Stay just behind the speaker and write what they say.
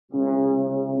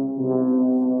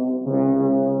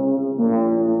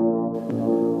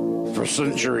For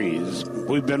centuries,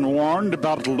 we've been warned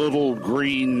about little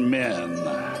green men.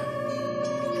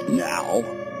 Now,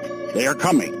 they are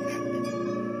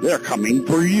coming. They're coming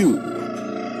for you.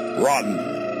 Run.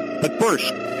 But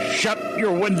first, shut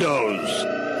your windows.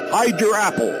 Hide your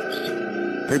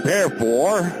apples. Prepare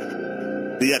for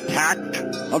the attack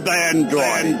of the android.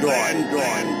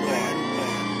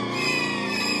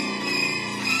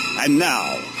 And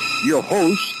now, your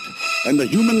host and the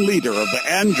human leader of the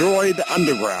Android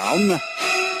Underground,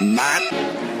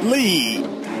 Matt Lee.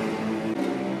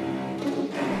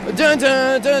 Dun,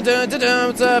 dun, dun, dun, dun, dun.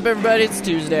 What's up, everybody? It's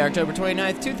Tuesday, October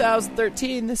 29th,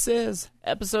 2013. This is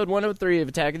episode 103 of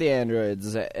Attack of the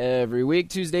Androids. Every week,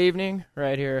 Tuesday evening,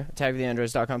 right here,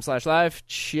 attackoftheandroids.com/live.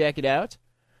 Check it out.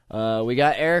 We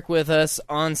got Eric with us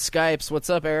on Skypes. What's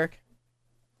up, Eric?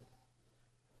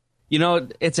 You know,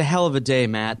 it's a hell of a day,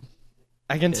 Matt.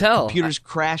 I can tell. Computer's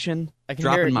crashing, I can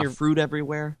dropping hear my fruit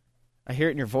everywhere. I hear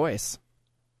it in your voice.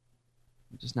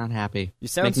 I'm just not happy. You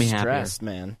sound Make me stressed,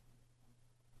 happier. man.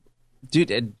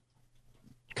 Dude,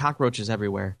 cockroaches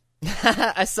everywhere.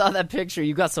 I saw that picture.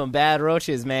 You got some bad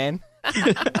roaches, man.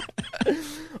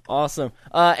 Awesome.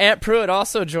 Ant Pruitt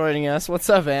also joining us. What's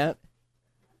up, Ant?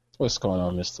 What's going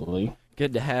on, Mr. Lee?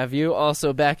 Good to have you.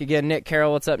 Also back again, Nick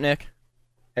Carroll. What's up, Nick?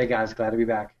 Hey, guys. Glad to be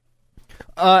back.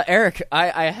 Eric,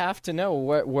 I have to know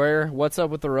what's up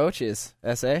with the roaches,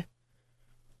 S.A.?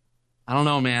 I don't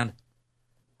know, man.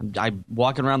 I'm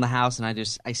walking around the house and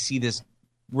I see this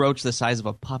roach the size of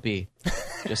a puppy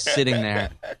just sitting there.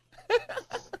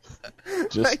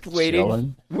 Just like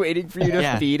waiting for you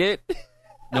to feed it.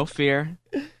 No fear,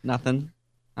 nothing.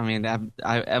 I mean,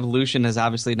 evolution has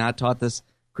obviously not taught this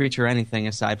creature anything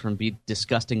aside from be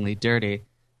disgustingly dirty.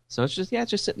 So it's just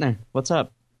sitting there. What's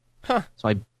up? Huh. So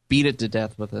I beat it to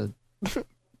death with a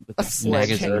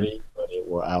magazine. Dirty, but it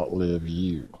will outlive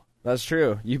you. That's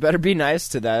true. You better be nice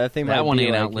to that. That thing might That one be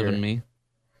ain't like outliving me.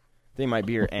 They might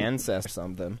be your ancestor or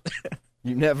something.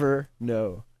 You never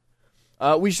know.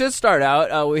 We should start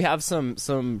out. We have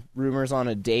some rumors on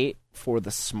a date for the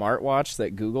smartwatch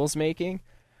that Google's making.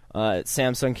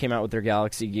 Samsung came out with their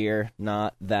Galaxy Gear.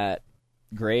 Not that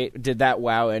great. Did that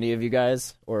wow any of you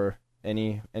guys or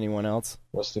anyone else?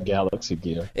 What's the Galaxy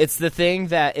Gear? It's the thing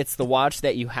it's the watch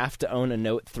that you have to own a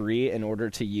Note 3 in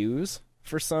order to use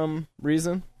for some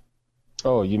reason.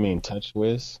 Oh, you mean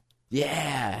TouchWiz?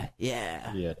 Yeah.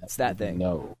 It's that thing.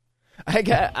 No. I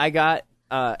got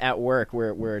at work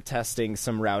we're testing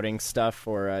some routing stuff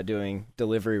for doing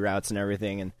delivery routes and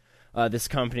everything, and this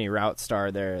company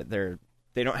Routestar,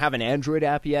 they don't have an Android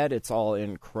app yet. It's all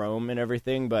in Chrome and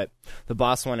everything, but the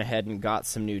boss went ahead and got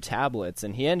some new tablets,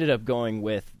 and he ended up going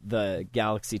with the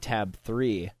Galaxy Tab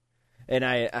 3, and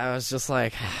I was just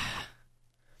like,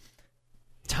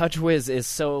 TouchWiz is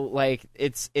so, like,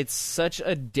 it's such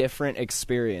a different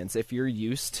experience. If you're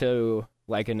used to,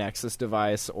 like, a Nexus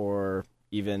device, or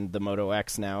even the Moto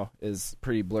X now is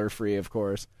pretty blur-free, of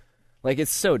course. Like, it's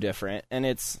so different, and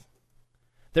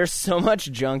there's so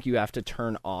much junk you have to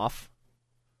turn off,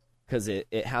 because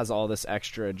it has all this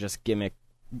extra just gimmick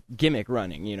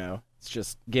running, you know? It's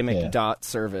just gimmick dot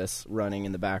service running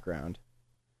in the background.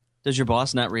 Does your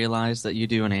boss not realize that you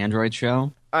do an Android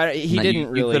show? He didn't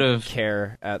really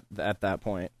care at that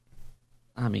point.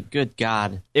 I mean, good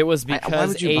God! It was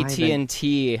because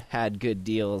AT&T had good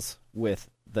deals with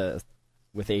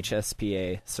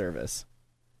HSPA service.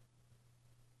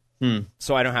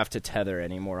 So I don't have to tether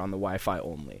anymore on the Wi-Fi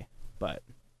only. But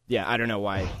yeah, I don't know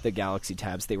why the Galaxy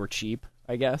Tabs, they were cheap,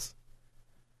 I guess.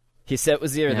 He said it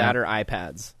was either that or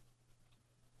iPads.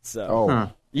 So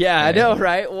yeah, I know,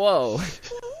 right? Whoa.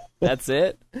 That's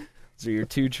it? Those are your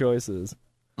two choices.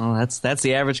 Oh, that's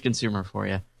the average consumer for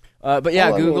you. But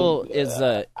yeah, Google is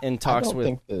in talks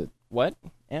with... What?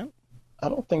 Yeah? I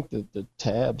don't think that the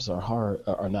tabs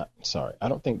are not. Sorry, I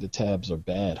don't think the tabs are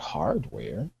bad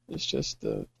hardware. It's just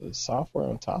the software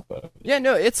on top of it. Yeah,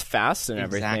 no, it's fast and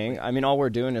everything. Exactly. I mean, all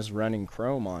we're doing is running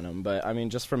Chrome on them. But I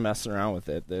mean, just from messing around with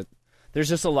it, there's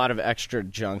just a lot of extra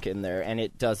junk in there, and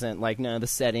it doesn't, like, none of the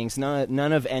settings,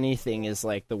 none of anything is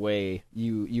like the way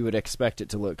you would expect it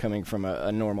to look coming from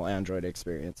a normal Android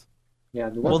experience. Yeah.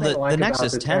 The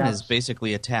Nexus 10 is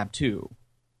basically a Tab 2,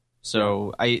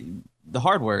 so the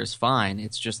hardware is fine.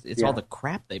 It's all the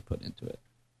crap they put into it.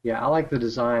 Yeah, I like the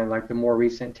design, like the more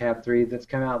recent Tab 3 that's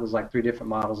come out. There's like 3 different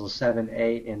models, a 7,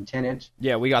 8, and 10-inch.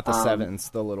 Yeah, we got the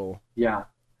 7s, the little... Yeah,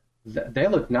 they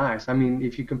look nice. I mean,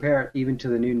 if you compare it even to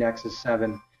the new Nexus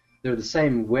 7, they're the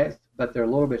same width, but they're a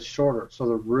little bit shorter, so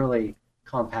they're really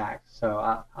compact. So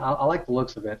I like the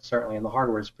looks of it, certainly, and the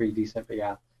hardware is pretty decent. But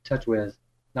yeah, TouchWiz,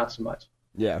 not so much.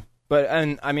 Yeah, but,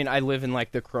 and I mean, I live in,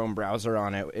 like, the Chrome browser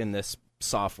on it in this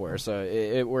software, so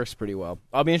it works pretty well.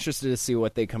 I'll be interested to see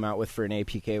what they come out with for an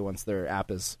APK once their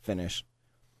app is finished.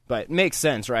 But it makes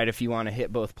sense, right? If you want to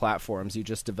hit both platforms, you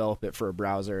just develop it for a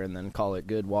browser and then call it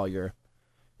good while you're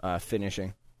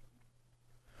finishing.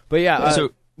 But yeah,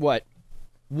 so what?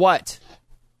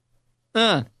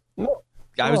 I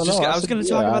was going to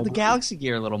talk about the I- Galaxy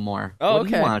Gear a little more. Oh, what do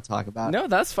you okay. want to talk about? No,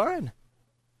 that's fine.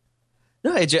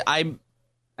 No,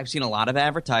 I've seen a lot of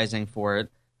advertising for it.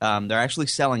 They're actually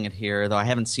selling it here, though I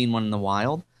haven't seen one in the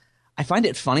wild. I find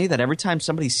it funny that every time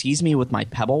somebody sees me with my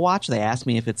Pebble Watch, they ask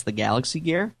me if it's the Galaxy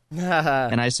Gear,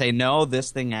 and I say, no,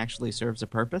 this thing actually serves a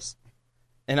purpose.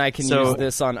 And I can So- use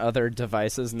this on other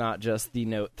devices, not just the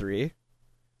Note 3.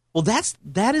 Well,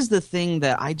 that is the thing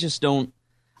that I just don't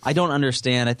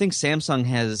understand. I think Samsung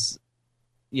has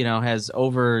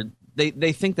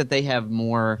they think that they have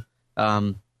more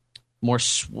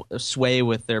sway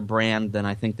with their brand than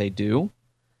I think they do.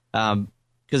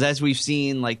 Because as we've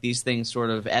seen, like, these things sort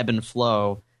of ebb and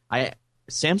flow,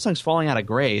 Samsung's falling out of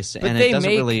grace, and they it doesn't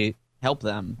make- really help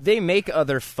them. They make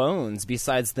other phones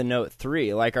besides the Note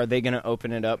 3. Like, are they going to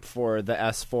open it up for the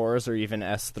S4s or even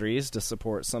S3s to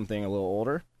support something a little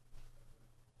older?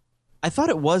 I thought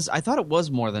it was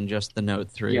more than just the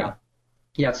Note 3. Yeah.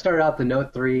 It started out the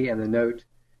Note 3 and the Note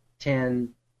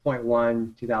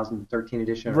 10.1 2013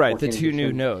 edition. Or Right, the 14 two new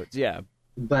edition. Notes, yeah.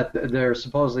 But they're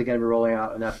supposedly going to be rolling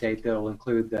out an update that will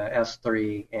include the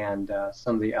S3 and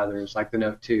some of the others, like the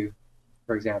Note 2,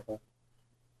 for example.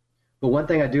 But one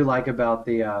thing I do like about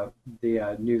the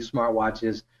new smartwatch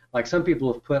is, like, some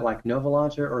people have put like Nova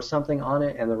Launcher or something on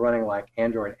it, and they're running like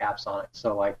Android apps on it.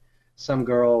 So like some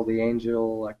girl, the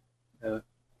Angel, like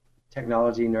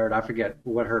technology nerd, I forget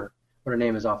what her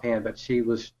name is offhand, but she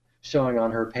was showing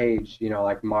on her page,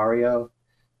 like Mario,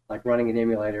 like running an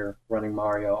emulator, running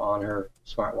Mario on her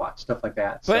smartwatch, stuff like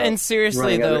that. But and seriously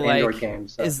running though, other Android like,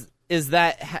 games, so. is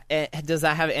that does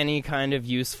that have any kind of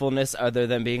usefulness other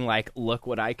than being like, look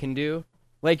what I can do?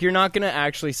 Like, you're not going to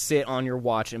actually sit on your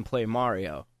watch and play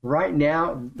Mario. Right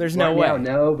now, There's no way.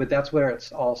 No, but that's where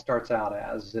it all starts out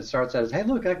as. It starts as, hey,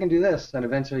 look, I can do this, and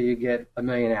eventually you get a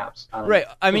million apps. Right.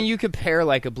 I mean, you could pair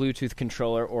like a Bluetooth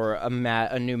controller or a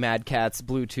new Mad Catz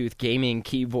Bluetooth gaming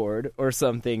keyboard or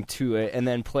something to it, and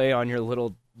then play on your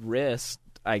little wrist,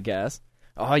 I guess.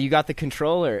 Oh, you got the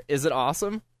controller. Is it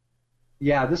awesome?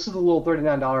 Yeah, this is the little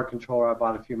 $39 controller I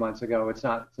bought a few months ago. It's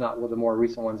not one of the more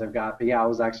recent ones I've got, but yeah, I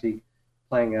was actually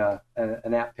playing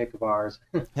an app pick of ours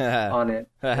on it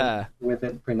with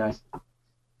it. Pretty nice.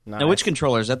 Now, which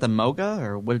controller? Is that the Moga,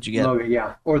 or what did you get? Moga,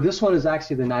 yeah. Or this one is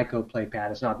actually the Nyko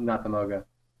PlayPad. It's not the Moga.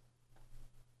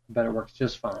 But it works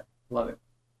just fine. Love it.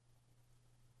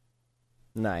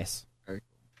 Nice.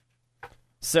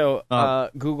 So,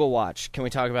 Google Watch. Can we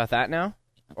talk about that now?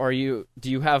 Or do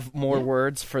you have more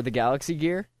words for the Galaxy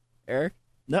Gear, Eric?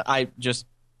 No, I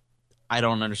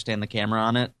don't understand the camera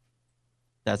on it.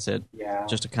 That's it. Yeah.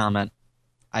 Just a comment.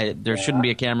 There shouldn't be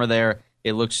a camera there.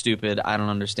 It looks stupid. I don't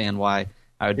understand why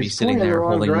I would be It's sitting going in the there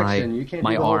wrong holding direction. You can't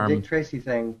my do the whole arm. Dick Tracy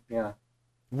thing. Yeah.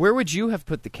 Where would you have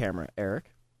put the camera,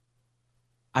 Eric?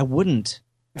 I wouldn't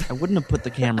have put the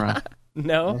camera. I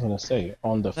No? was going to say,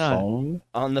 on the phone.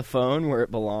 On the phone where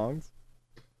it belongs?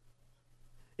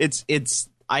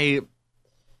 I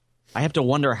have to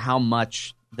wonder how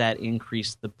much that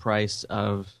increased the price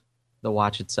of the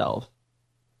watch itself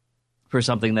for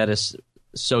something that is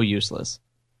so useless.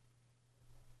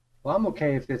 Well, I'm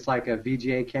okay if it's like a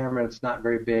VGA camera and it's not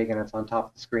very big and it's on top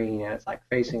of the screen and it's like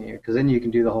facing you, because then you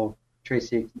can do the whole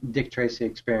Dick Tracy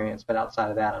experience. But outside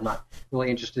of that, I'm not really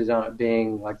interested in it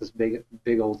being like this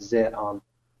big old zit on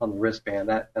the wristband.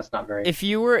 That's not very. If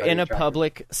you were very in a attractive.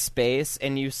 public space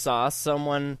and you saw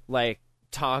someone like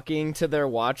talking to their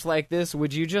watch like this,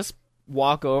 would you just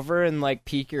walk over and like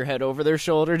peek your head over their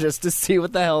shoulder just to see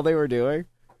what the hell they were doing?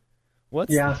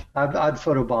 Yeah, I'd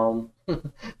photobomb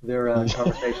their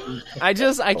conversation.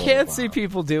 I can't see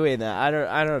people doing that.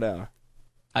 I don't know.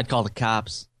 I'd call the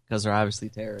cops because they're obviously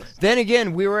terrorists. Then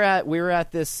again, we were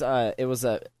at this. It was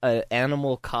a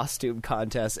animal costume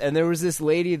contest, and there was this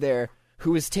lady there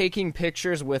who was taking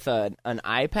pictures with an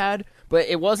iPad, but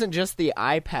it wasn't just the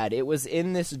iPad. It was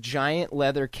in this giant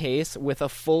leather case with a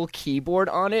full keyboard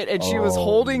on it, and she was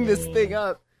holding this thing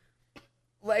up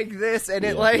like this, and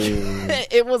it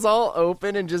it was all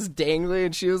open and just dangling,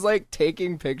 and she was like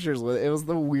taking pictures with it. It was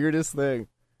the weirdest thing.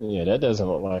 Yeah, that doesn't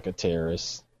look like a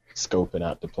terrorist scoping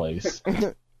out the place.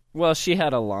 Well, she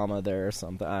had a llama there or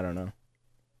something. I don't know.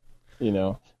 You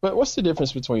know, but what's the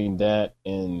difference between that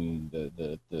and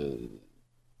the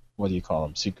what do you call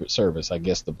them? Secret Service, I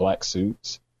guess, the black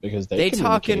suits, because they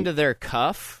talk communicate. into their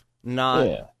cuff,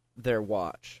 not their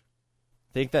watch.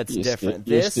 think that's different.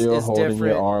 You're This still is holding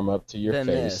different your arm up to your than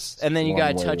face. this. And then you one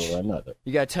gotta way touch. or another.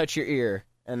 You gotta touch your ear,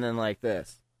 and then like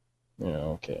this. Yeah,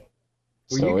 okay.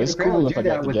 Well, So you it's can cool apparently if I do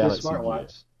got that the with this Galaxy Gear.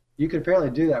 smartwatch. You can apparently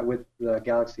do that with the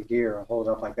Galaxy Gear, or hold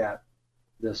it up like that.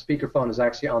 The speakerphone is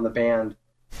actually on the band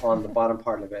on the bottom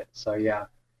part of it. So yeah,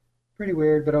 pretty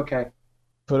weird, but okay.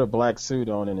 Put a black suit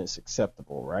on and it's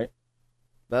acceptable, right?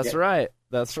 That's Yeah. right.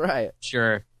 That's right.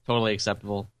 Sure, totally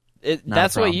acceptable. Not a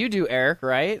That's what problem. you do, Eric,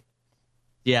 right?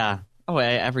 Yeah. Oh,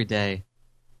 every day.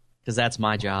 Because that's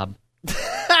my job.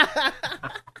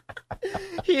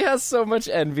 He has so much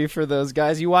envy for those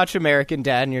guys. You watch American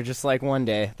Dad, and you're just like, one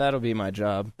day that'll be my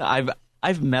job.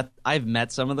 I've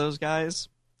met some of those guys.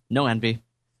 No envy.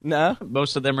 No,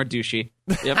 Most of them are douchey.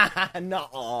 Yep.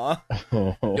 no,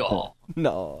 Oh.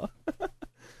 no.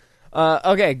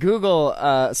 Okay, Google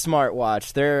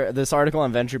smartwatch. This article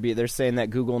on VentureBeat, they're saying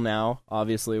that Google Now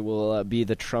obviously will be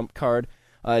the trump card.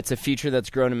 It's a feature that's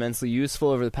grown immensely useful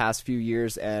over the past few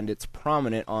years, and it's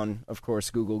prominent on, of course,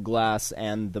 Google Glass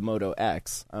and the Moto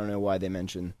X. I don't know why they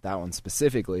mentioned that one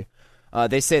specifically.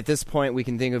 They say at this point we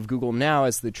can think of Google Now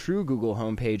as the true Google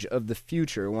homepage of the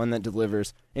future, one that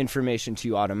delivers information to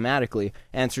you automatically,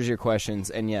 answers your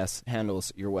questions, and yes,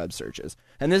 handles your web searches.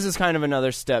 And this is kind of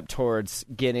another step towards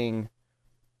getting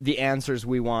the answers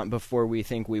we want before we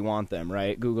think we want them,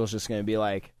 right? Google's just going to be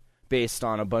like, based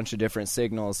on a bunch of different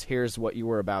signals, here's what you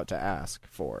were about to ask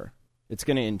for. It's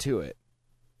going to intuit.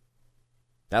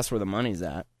 That's where the money's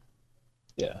at.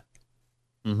 Yeah.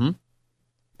 Mm-hmm.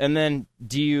 And then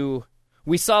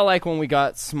we saw like when we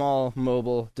got small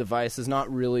mobile devices, not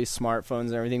really smartphones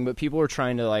and everything, but people were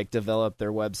trying to like develop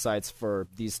their websites for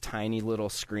these tiny little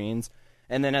screens.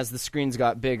 And then as the screens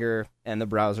got bigger and the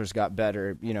browsers got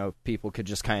better, people could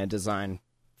just kind of design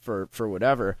for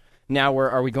whatever. Now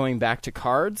are we going back to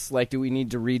cards? Like, do we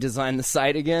need to redesign the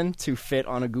site again to fit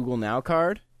on a Google Now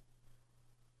card?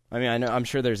 I mean, I'm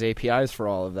sure there's APIs for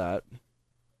all of that.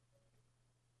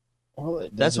 Well,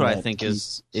 That's what I think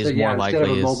is So, yeah, more instead of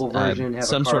a likely mobile version, have a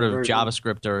some card sort of version.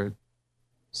 JavaScript or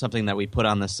something that we put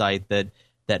on the site that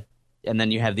and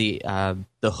then you have the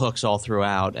hooks all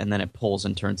throughout, and then it pulls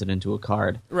and turns it into a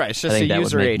card. Right, it's I just a think that would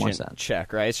user make more agent sense.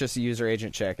 check, right? It's just a user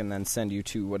agent check and then send you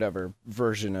to whatever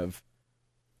version of...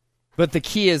 But the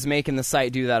key is making the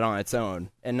site do that on its own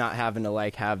and not having to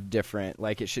like have different...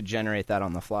 Like, it should generate that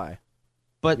on the fly.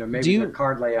 But Maybe the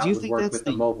card layout do you would think work that's with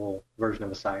the mobile version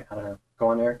of a site. I don't know. Go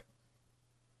on, Eric.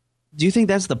 Do you think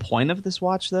that's the point of this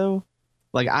watch, though?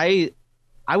 Like,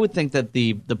 I would think that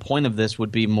the point of this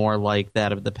would be more like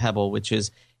that of the Pebble, which is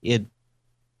it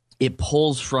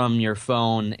pulls from your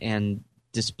phone and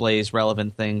displays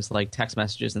relevant things like text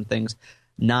messages and things,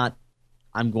 not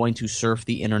I'm going to surf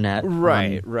the internet.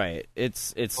 Right.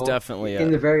 It's Well, definitely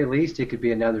in the very least, it could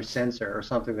be another sensor or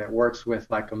something that works with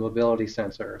like a mobility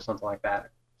sensor or something like that.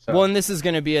 So, Well, and this is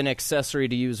going to be an accessory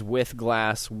to use with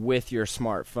glass with your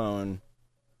smartphone.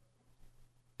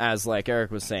 As like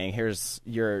Eric was saying, here's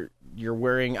you're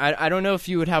wearing... I don't know if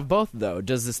you would have both, though.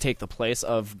 Does this take the place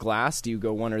of glass? Do you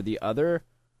go one or the other?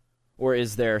 Or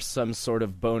is there some sort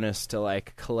of bonus to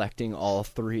like collecting all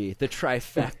three? The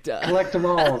trifecta. collect them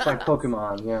all. It's like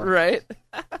Pokemon. Yeah. Right?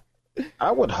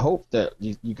 I would hope that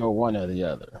you go one or the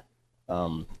other.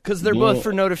 Because they're Yeah. both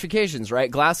for notifications, right?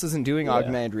 Glass isn't doing Yeah.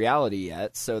 augmented reality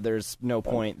yet, so there's no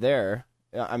point there.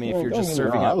 I mean, if you're Don't just get me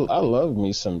serving wrong, up... I love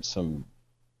me some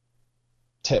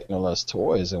Technoless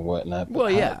toys and whatnot. But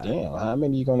Well, yeah. damn, how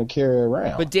many are you going to carry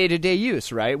around? But day-to-day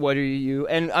use, right? What are you...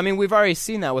 And, I mean, we've already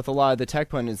seen that with a lot of the tech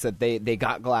pundits that they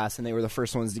got glass and they were the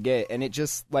first ones to get it, and it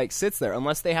just, like, sits there.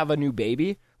 Unless they have a new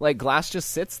baby, like, glass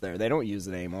just sits there. They don't use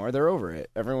it anymore. They're over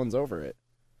it. Everyone's over it.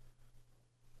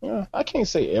 Yeah, I can't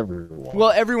say everyone.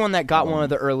 Well, everyone that got one of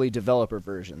the early developer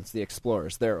versions, the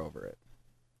Explorers, they're over it.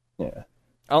 yeah.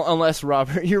 Unless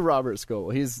you're Robert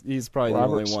Scoble. He's probably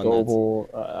Robert the only one that's...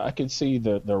 Scoble, I could see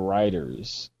the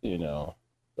writers,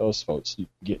 those folks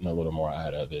getting a little more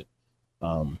out of it.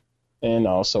 And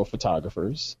also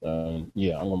photographers.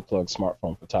 Yeah, I'm going to plug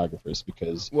smartphone photographers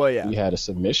because Well, yeah. we had a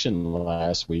submission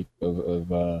last week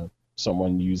of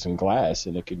someone using glass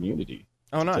in the community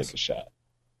Oh, to nice. take a shot.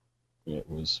 It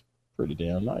was pretty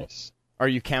damn nice. Are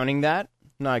you counting that?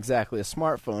 Not exactly a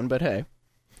smartphone, but hey.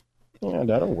 Yeah,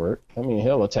 that'll work. I mean,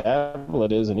 hell, a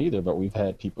tablet isn't either, but we've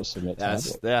had people submit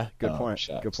That's tablet. good point.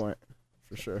 shots. Good point.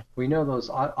 For sure. We know those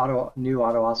new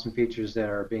Auto Awesome features that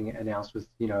are being announced with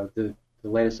the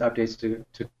latest updates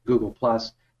to Google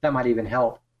Plus. That might even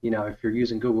help. If you're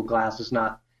using Google Glass, it's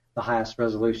not the highest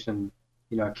resolution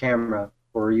camera,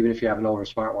 or even if you have an older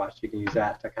smartwatch, you can use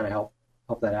that to kind of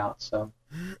help that out. So.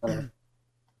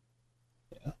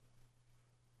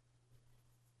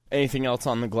 Anything else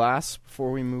on the glass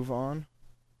before we move on?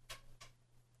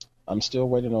 I'm still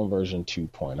waiting on version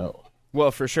 2.0.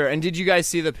 Well, for sure. And did you guys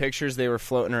see the pictures they were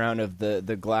floating around of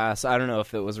the glass? I don't know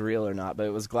if it was real or not, but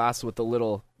it was glass with the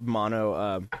little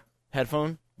mono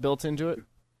headphone built into it.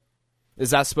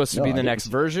 Is that supposed to be the next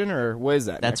version, or what is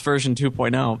that? That's version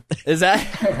 2.0. Is that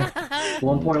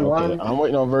 1.1? Okay, I'm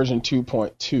waiting on version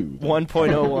 2.2.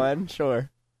 1.01? Sure.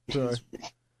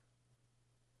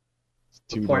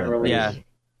 2.0 release. Yeah.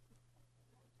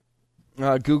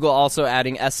 Google also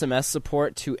adding SMS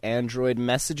support to Android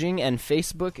messaging, and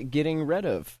Facebook getting rid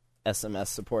of SMS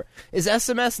support. Is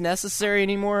SMS necessary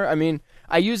anymore? I mean,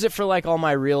 I use it for like all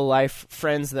my real life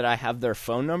friends that I have their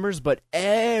phone numbers, but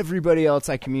everybody else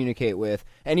I communicate with,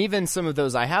 and even some of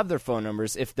those I have their phone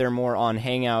numbers, if they're more on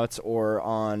Hangouts or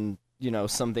on,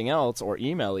 something else, or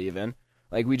email even,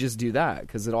 like we just do that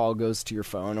because it all goes to your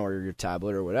phone or your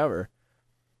tablet or whatever.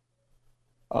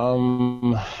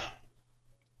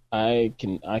 I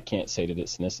can't say that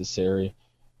it's necessary,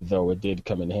 though it did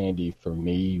come in handy for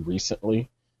me recently.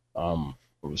 I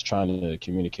was trying to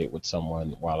communicate with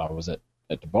someone while I was at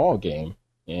the ball game,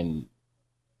 and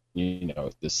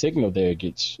the signal there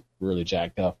gets really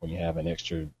jacked up when you have an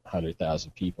extra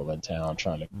 100,000 people in town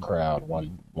trying to crowd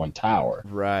one tower.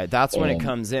 Right, that's when it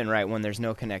comes in, right, when there's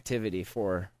no connectivity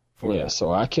for that.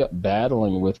 So I kept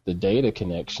battling with the data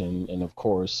connection, and of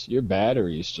course your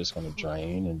battery is just going to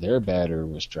drain, and their battery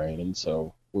was draining,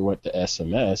 so we went to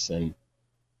SMS, and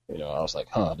I was like,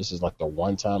 this is like the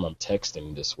one time I'm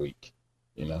texting this week,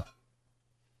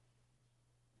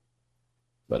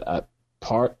 But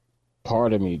part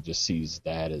of me just sees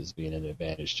that as being an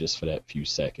advantage just for that few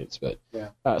seconds. But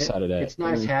outside of that, it's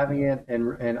nice having it,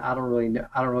 and I don't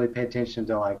really pay attention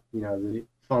to the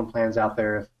phone plans out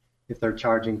there if they're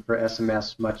charging for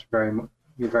SMS very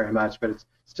much. But it's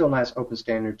still a nice open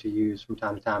standard to use from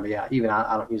time to time. But yeah, even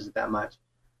I don't use it that much.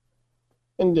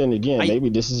 And then again, maybe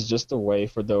this is just a way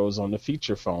for those on the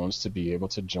feature phones to be able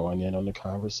to join in on the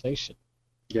conversation.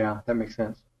 Yeah, that makes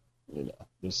sense.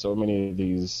 There's so many of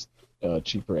these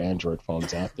cheaper Android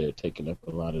phones out there taking up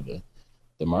a lot of the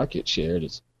market share.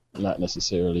 It's not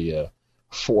necessarily a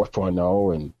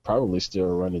 4.0 and probably still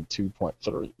running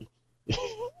 2.3.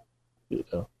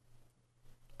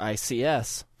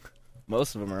 ICS.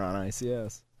 Most of them are on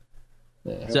ICS.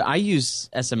 Yeah. So I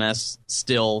use SMS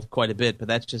still quite a bit, but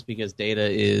that's just because data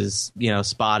is,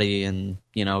 spotty and,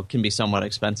 can be somewhat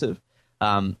expensive.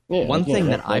 One thing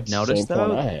that I've noticed,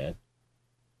 though,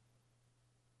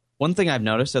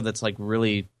 that's like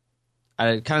really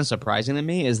kind of surprising to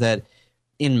me is that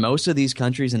in most of these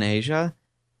countries in Asia,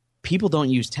 people don't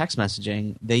use text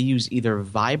messaging. They use either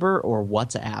Viber or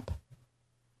WhatsApp.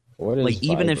 What is Viber?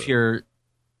 Even if you're,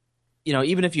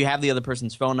 even if you have the other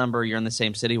person's phone number, you're in the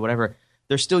same city, whatever,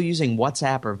 they're still using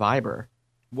WhatsApp or Viber.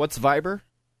 What's Viber?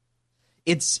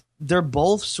 They're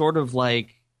both sort of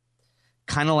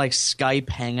kind of like Skype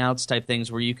Hangouts type things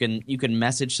where you can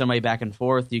message somebody back and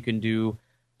forth. You can do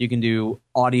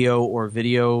audio or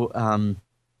video,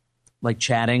 like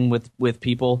chatting with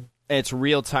people. It's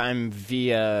real time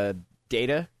via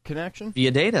data connection?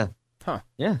 Via data. Huh.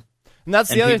 Yeah. And that's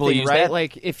the other people thing, use right? that.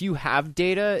 Like, if you have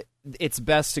data, it's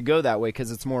best to go that way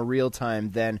because it's more real time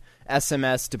than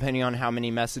SMS. Depending on how many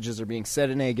messages are being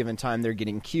sent in a given time, they're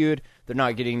getting queued. They're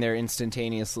not getting there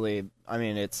instantaneously. I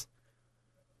mean,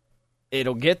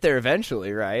 it'll get there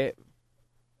eventually, right?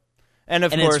 And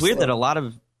of course, it's weird that a lot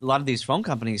of these phone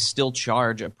companies still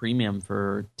charge a premium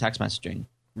for text messaging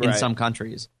in Right. some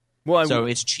countries. well, So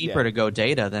it's cheaper to go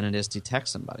data than it is to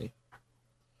text somebody.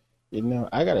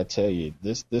 I gotta tell you,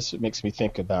 this makes me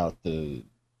think about the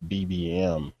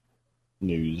BBM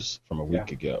news from a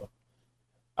week ago.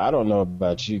 I don't know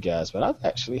about you guys, but I've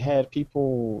actually had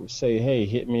people say, "Hey,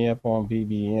 hit me up on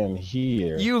BBM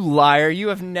here." You liar! You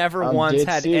have never I'm once dead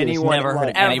had serious. anyone Never heard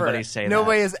ever. anybody say that.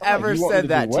 Nobody has ever You want me said to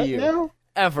that do to what you now?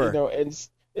 ever.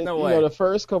 No way. The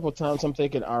first couple of times I'm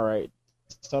thinking, all right,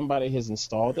 somebody has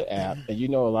installed the app,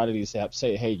 and a lot of these apps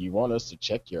say, "Hey, you want us to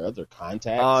check your other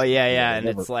contacts?" Oh yeah, They and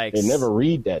never- it's like they never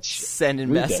read that shit. sending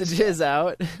Read that messages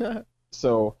out.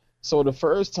 So the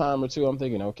first time or two, I'm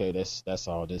thinking, okay, that's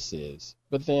all this is.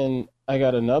 But then I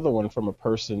got another one from a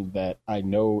person that I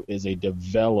know is a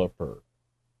developer.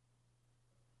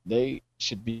 They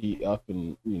should be up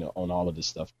and on all of this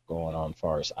stuff going on as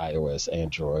far as iOS,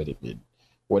 Android, and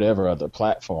whatever other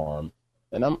platform.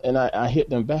 And I hit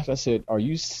them back. I said, "Are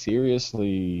you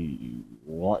seriously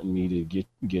wanting me to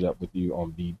get up with you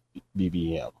on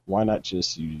BBM? Why not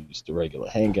just use the regular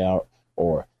Hangout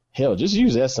or Hell, just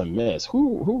use SMS.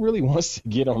 Who really wants to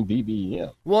get on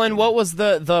BBM? Well, and what was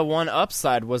the one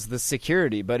upside was the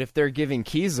security. But if they're giving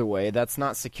keys away, that's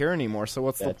not secure anymore. So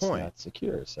what's the point? That's not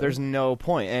secure. So. There's no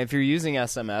point. And if you're using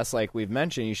SMS, like we've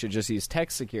mentioned, you should just use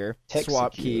Text Secure,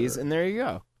 swap keys, and there you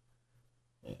go.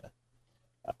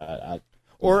 Yeah.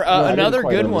 Another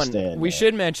good one. We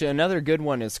should mention another good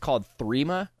one is called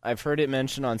Threema. I've heard it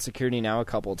mentioned on Security Now a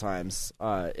couple times.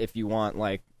 If you want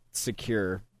like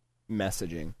secure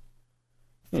messaging.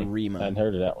 Threema. I hadn't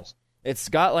heard of that one. It's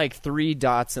got like 3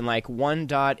 dots, and like 1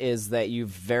 dot is that you've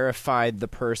verified the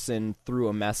person through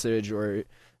a message, or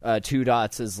 2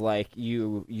 dots is like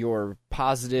you're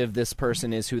positive this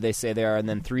person is who they say they are, and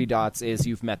then 3 dots is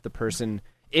you've met the person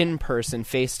in person,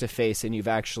 face to face, and you've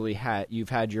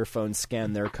had your phone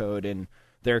scan their code and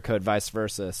their code, vice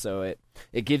versa. So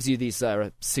it gives you these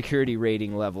security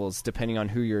rating levels depending on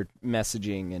who you're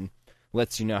messaging, and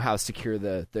lets you know how secure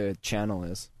the channel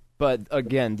is. But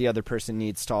again, the other person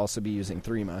needs to also be using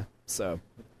Threema. So,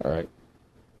 all right.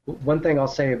 One thing I'll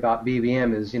say about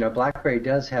BBM is, BlackBerry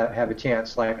does have a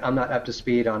chance. Like, I'm not up to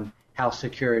speed on how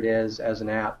secure it is as an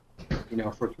app,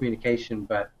 for communication,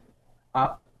 but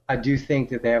I do think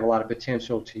that they have a lot of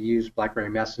potential to use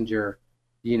BlackBerry Messenger,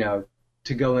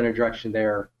 to go in a direction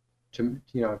there, to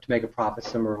make a profit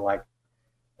similar like,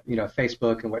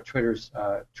 Facebook and what Twitter's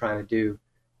trying to do.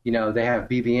 They have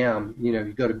BBM,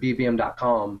 you go to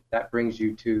bbm.com, that brings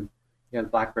you to, the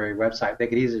BlackBerry website. They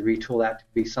could easily retool that to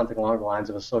be something along the lines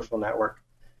of a social network,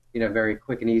 very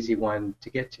quick and easy one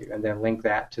to get to, and then link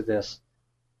that to this,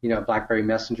 BlackBerry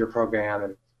Messenger program.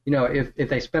 And, if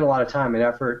they spend a lot of time and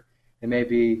effort, and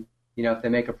maybe, if they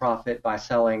make a profit by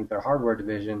selling their hardware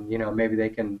division, maybe they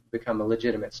can become a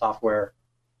legitimate software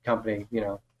company,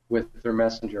 with their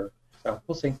Messenger. So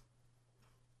we'll see.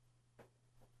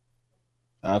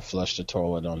 I flushed the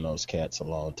toilet on those cats a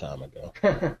long time ago.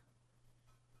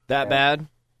 That bad?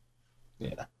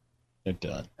 Yeah, they're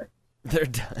done. They're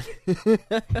done.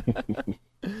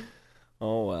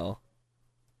 Oh, well.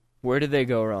 Where did they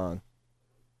go wrong?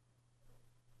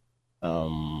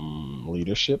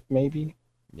 Leadership, maybe?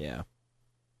 Yeah.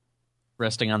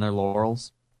 Resting on their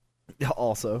laurels.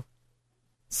 Also.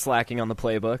 Slacking on the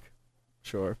playbook.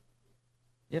 Sure.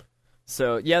 Yep.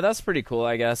 So, yeah, that's pretty cool,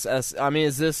 I guess.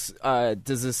 Is this,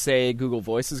 does this say Google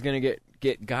Voice is going to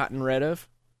get gotten rid of?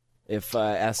 If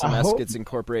SMS gets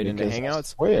incorporated into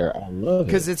Hangouts? I love it.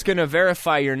 Because it's going to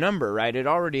verify your number, right? It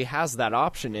already has that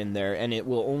option in there, and it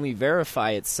will only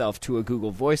verify itself to a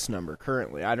Google Voice number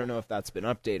currently. I don't know if that's been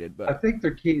updated, but I think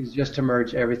their key is just to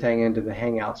merge everything into the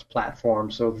Hangouts platform,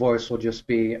 so Voice will just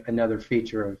be another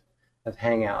feature of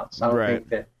Hangouts. I don't think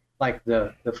that, like,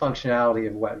 the functionality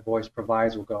of what Voice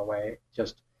provides will go away.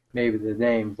 Just maybe the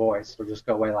name Voice will just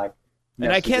go away, like.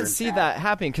 And I can't see that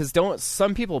happening because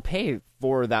some people pay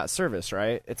for that service,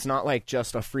 right? It's not like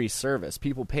just a free service.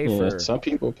 People pay for. Some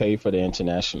people pay for the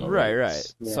international. Right.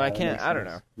 Yeah, so I don't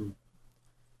know.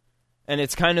 And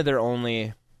it's kind of their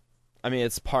only. I mean,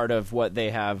 it's part of what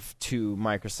they have to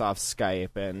Microsoft's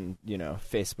Skype and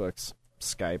Facebook's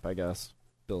Skype, I guess,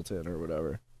 built in or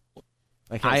whatever.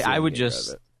 I would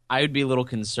be a little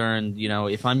concerned.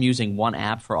 If I'm using one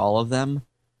app for all of them,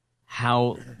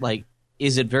 how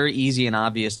is it very easy and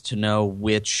obvious to know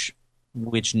which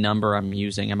number I'm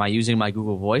using? Am I using my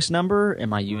Google Voice number?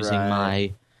 Am I using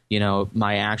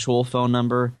my actual phone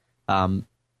number?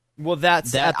 Well,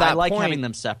 that's at that I like point, having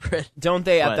them separate. Don't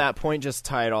they at that point just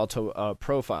tie it all to a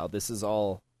profile? This is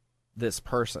all this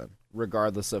person,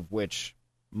 regardless of which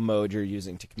mode you're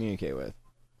using to communicate with.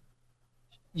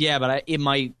 Yeah, but it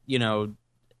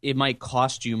might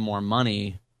cost you more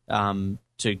money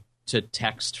to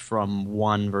text from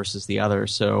one versus the other.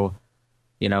 So,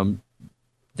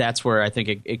 that's where I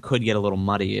think it could get a little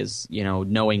muddy is,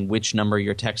 knowing which number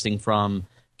you're texting from,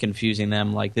 confusing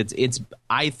them. Like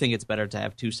I think it's better to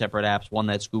have 2 separate apps, one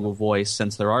that's Google Voice,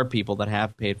 since there are people that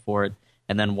have paid for it,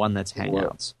 and then one that's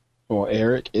Hangouts. Well,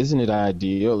 Eric, isn't it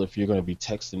ideal if you're going to be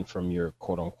texting from your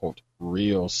quote-unquote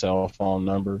real cell phone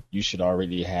number, you should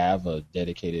already have a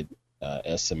dedicated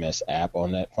SMS app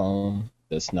on that phone?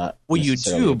 That's not you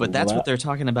do, but that's what they're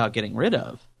talking about getting rid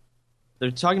of.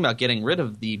 They're talking about getting rid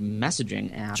of the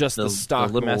messaging app. Just the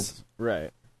stock mess.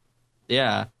 Right.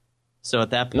 Yeah. So at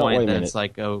that point, then it's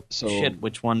like, shit,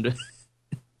 which one do...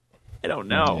 I don't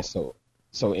know. Okay,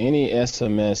 so any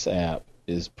SMS app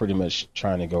is pretty much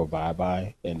trying to go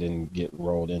bye-bye and then get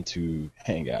rolled into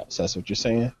Hangouts. That's what you're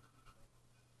saying?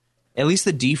 At least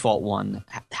the default one.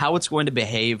 How it's going to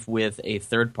behave with a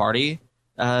third-party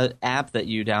app that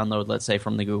you download, let's say,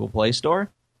 from the Google Play Store,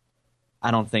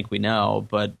 I don't think we know,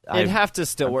 but it'd have to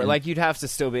still work. Like, you'd have to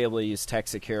still be able to use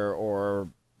Text Secure or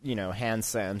hand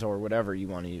send or whatever you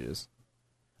want to use.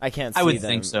 I can't see I would them.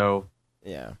 think so.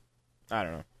 Yeah. I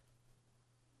don't know.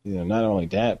 Not only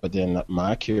that, but then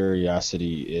my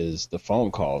curiosity is the phone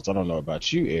calls. I don't know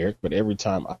about you, Eric, but every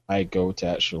time I go to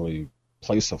actually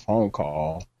place a phone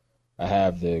call, I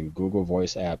have the Google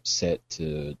Voice app set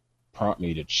to prompt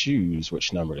me to choose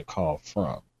which number to call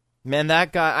from. Man,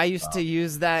 that guy, I used to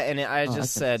use that, and I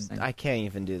just said, interesting. I can't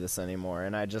even do this anymore,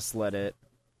 and I just let it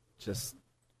just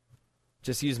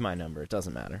use my number. It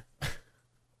doesn't matter.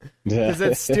 Because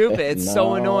it's stupid. It's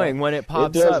so annoying when it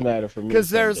pops it does up. matter for me. Because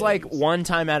there's some like days. one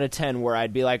time out of 10 where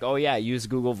I'd be like, oh yeah, use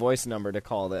Google Voice number to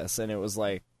call this, and it was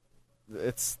like,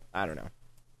 I don't know.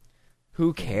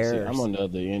 Who cares? See, I'm on the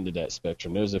other end of that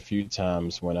spectrum. There's a few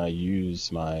times when I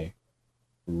use my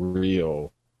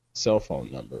real cell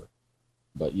phone number,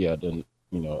 but yeah, then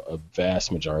a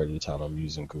vast majority of the time I'm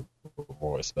using Google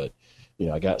Voice. But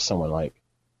I got someone like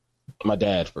my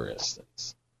dad, for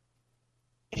instance.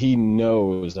 He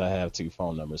knows I have two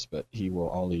phone numbers, but he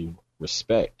will only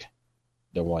respect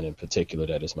the one in particular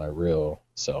that is my real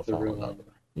cell phone real number.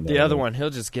 The other one, he'll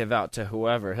just give out to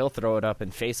whoever. He'll throw it up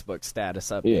in Facebook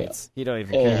status updates. He don't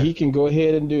even care. And he can go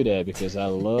ahead and do that because I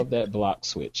love that block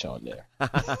switch on there.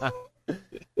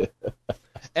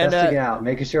 And Testing it out,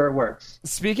 making sure it works.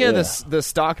 speaking of the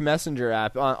stock messenger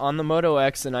app on the Moto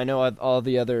X, and I know all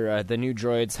the other the new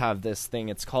droids have this thing.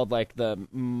 It's called like the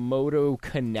Moto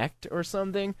Connect or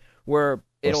something, where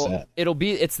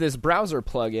it's this browser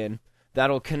plugin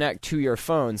that'll connect to your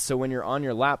phone. So when you're on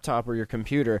your laptop or your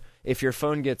computer, if your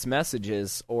phone gets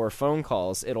messages or phone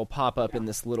calls, it'll pop up in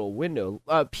this little window.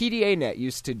 PDANet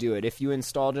used to do it. If you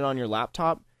installed it on your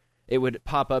laptop, it would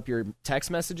pop up your text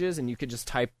messages, and you could just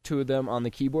type two of them on the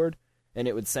keyboard, and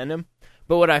it would send them.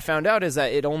 But what I found out is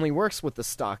that it only works with the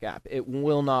stock app. It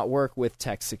will not work with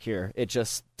TextSecure. It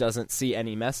just doesn't see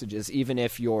any messages, even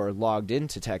if you're logged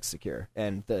into TextSecure,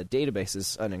 and the database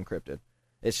is unencrypted.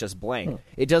 It's just blank.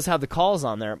 It does have the calls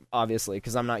on there, obviously,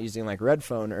 because I'm not using like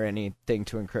Redphone or anything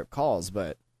to encrypt calls,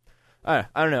 but I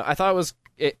don't know. I thought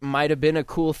it might have been a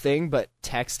cool thing, but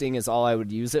texting is all I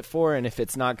would use it for, and if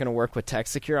it's not going to work with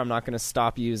TextSecure, I'm not going to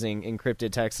stop using encrypted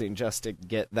texting just to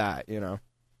get that,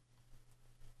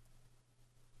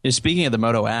 Speaking of the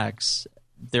Moto X,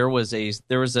 there was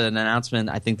an announcement,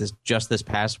 I think this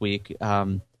past week,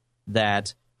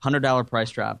 that $100 price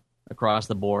drop across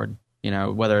the board,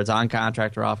 whether it's on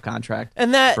contract or off contract.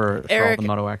 And that, for Eric, all the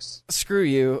Moto X. Screw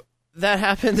you. That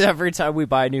happens every time we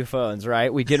buy new phones,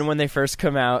 right? We get them when they first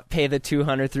come out, pay the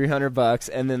 $200, $300,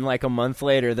 and then like a month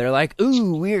later, they're like,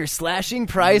 "Ooh, we're slashing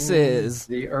prices."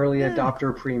 The early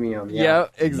adopter premium. Yeah.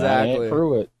 Yep, exactly.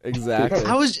 Through it. Exactly.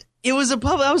 I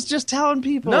was just telling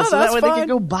people, No, so that that's way they fine. could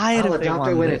go buy it I'll if they adopt it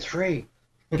wanted when it. it's free.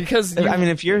 Because I mean,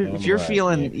 if you're Right,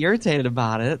 feeling yeah. irritated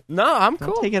about it, no, I'm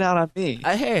don't cool. take it out on me.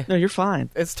 Hey, No, you're fine.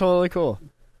 it's totally cool.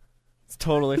 It's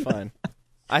totally fine.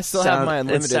 I still have my It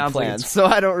unlimited sounds like plan, it's so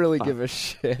I don't really fine. give a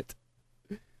shit.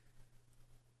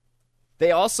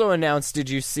 They also announced, did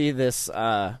you see this,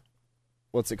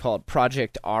 what's it called?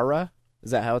 Project Ara?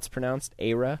 Is that how it's pronounced?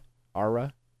 Ara?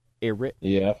 Arit?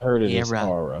 Yeah, I've heard of this Era.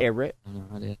 aura. Arit?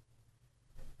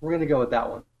 We're going to go with that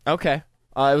one. Okay.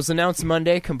 It was announced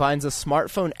Monday, combines a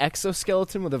smartphone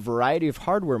exoskeleton with a variety of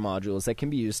hardware modules that can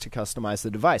be used to customize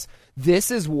the device. This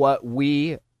is what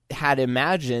we had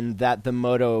imagined that the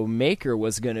Moto Maker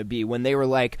was going to be when they were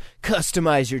like,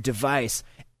 customize your device,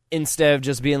 instead of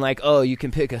just being like, oh, you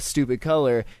can pick a stupid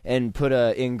color and put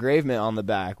a engravement on the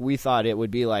back. We thought it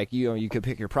would be like, you could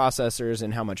pick your processors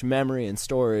and how much memory and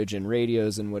storage and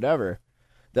radios and whatever.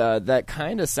 That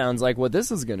kind of sounds like what this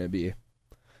is going to be.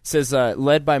 Says,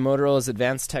 led by Motorola's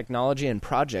Advanced Technology and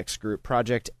Projects Group,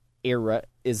 Project Era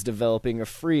is developing a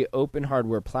free open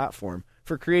hardware platform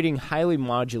for creating highly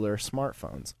modular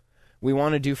smartphones. We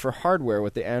want to do for hardware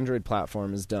what the Android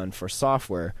platform has done for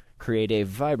software, create a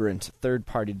vibrant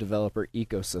third-party developer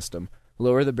ecosystem,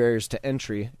 lower the barriers to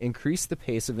entry, increase the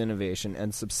pace of innovation,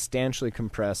 and substantially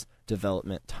compress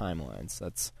development timelines.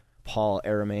 That's Paul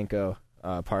Aramenko,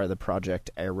 part of the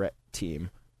Project Era team.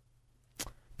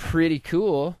 Pretty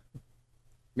cool,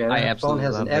 Man, I that phone absolutely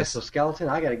has love an this. exoskeleton.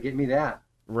 I got to get me that.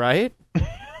 right?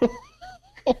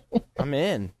 I'm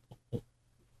in.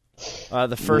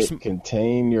 The first Nick,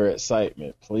 contain your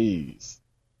excitement, please.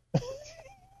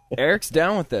 Eric's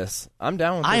down with this. I'm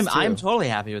down with this too. I'm totally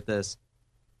happy with this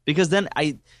because then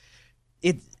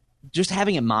just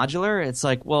having it modular, it's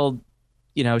like, well,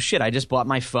 shit, I just bought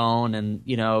my phone and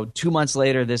 2 months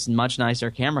later this much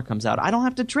nicer camera comes out. I don't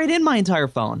have to trade in my entire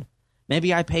phone.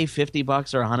 Maybe I pay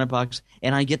 $50 or $100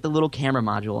 and I get the little camera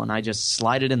module and I just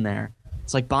slide it in there.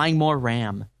 It's like buying more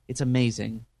RAM. It's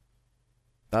amazing.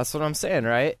 That's what I'm saying,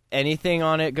 right? Anything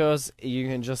on it goes, you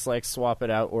can just like swap it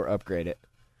out or upgrade it.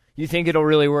 You think it'll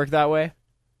really work that way?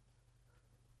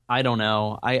 I don't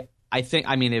know. I think,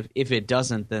 I mean, if it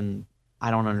doesn't, then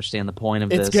I don't understand the point of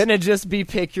this. It's going to just be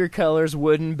pick your colors,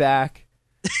 wooden back,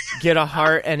 get a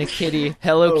heart and a kitty,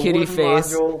 Hello Kitty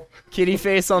face, kitty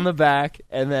face on the back,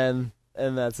 and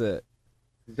that's it.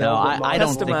 No, I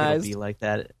don't think it'll Customized. be like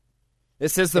that. It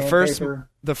says the first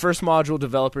module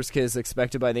developers kit is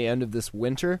expected by the end of this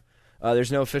winter.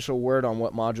 There's no official word on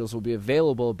what modules will be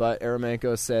available, but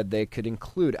Aramco said they could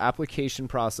include application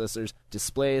processors,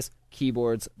 displays,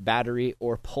 keyboards, battery,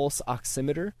 or pulse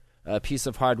oximeter, a piece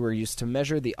of hardware used to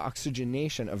measure the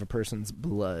oxygenation of a person's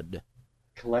blood.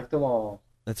 Collect them all.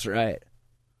 That's right.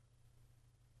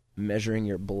 Measuring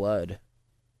your blood.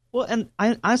 Well, and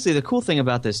honestly, the cool thing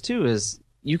about this, too, is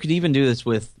you could even do this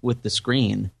with the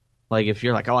screen. Like, if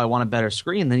you're like, oh, I want a better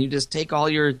screen, then you just take off all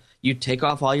your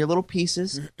little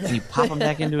pieces, and you pop them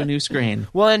back into a new screen.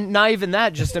 Well, and not even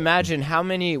that. Just imagine how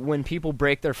many, when people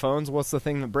break their phones, what's the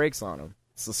thing that breaks on them?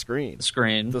 It's the screen.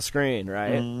 The screen,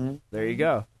 right? Mm-hmm. There you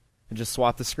go. And just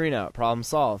swap the screen out. Problem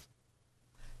solved.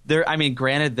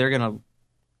 Granted,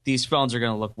 these phones are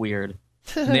going to look weird.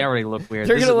 And they already look weird.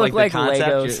 They're going to look like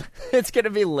Legos. It's going to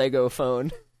be Lego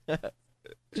phone.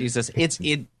 Jesus,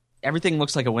 everything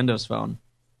looks like a Windows phone.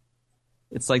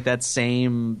 It's like that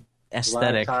same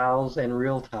aesthetic. Black tiles and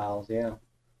real tiles, yeah.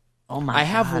 Oh my God. I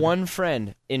have one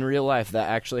friend in real life that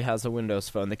actually has a Windows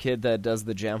phone. The kid that does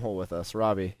the jam hole with us,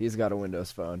 Robbie, he's got a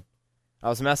Windows phone. I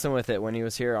was messing with it when he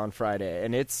was here on Friday,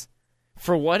 and it's,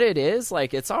 for what it is,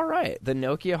 like, it's all right. The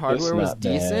Nokia hardware was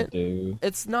decent. Dude.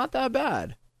 It's not that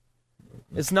bad.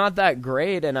 It's not that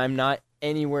great, and I'm not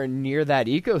anywhere near that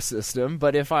ecosystem,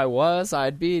 but if I was,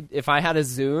 if I had a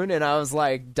Zune and I was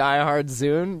like diehard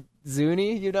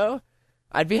Zuni, you know,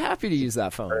 I'd be happy to use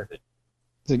that phone.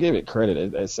 To give it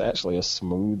credit, it's actually a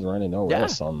smooth running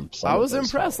OS on some I was of those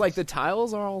impressed. phones. Like, the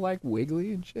tiles are all like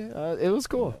wiggly and shit. It was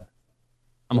cool.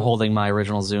 I'm holding my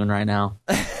original Zune right now.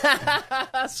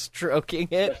 Stroking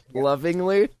it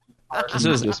lovingly.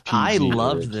 I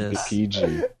love this.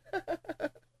 PG.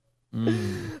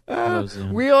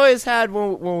 We always had,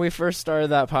 when we first started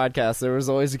that podcast, there was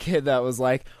always a kid that was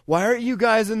like, why aren't you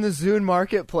guys in the Zune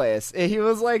marketplace? And he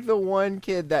was like the one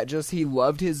kid that he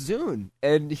loved his Zune,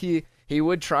 and he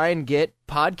would try and get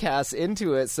podcasts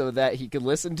into it so that he could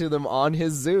listen to them on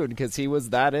his Zune because he was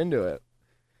that into it.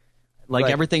 Like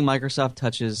everything Microsoft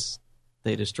touches,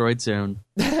 they destroyed Zune.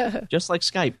 Just like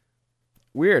Skype.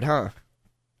 Weird, huh?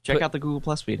 Check out the Google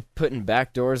Plus feed. Putting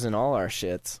backdoors in all our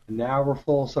shits. Now we're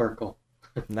full circle.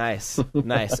 Nice,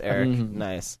 Eric.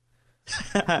 Nice.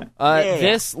 Yeah.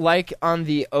 This, like on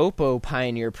the Oppo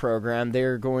Pioneer program,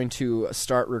 they're going to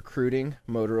start recruiting.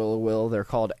 Motorola will. They're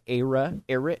called Era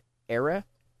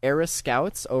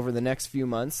Scouts. Over the next few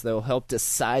months, they'll help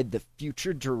decide the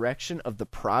future direction of the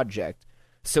project.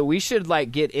 So we should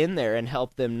get in there and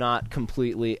help them not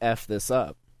completely F this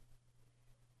up.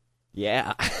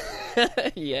 Yeah.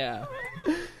 Yeah.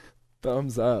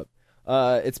 Thumbs up.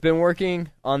 It's been working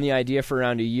on the idea for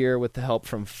around a year with the help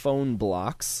from Phone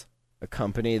Blocks, a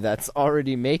company that's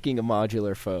already making a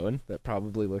modular phone that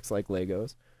probably looks like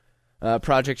Legos.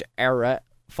 Project Era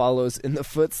follows in the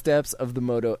footsteps of the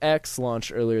Moto X,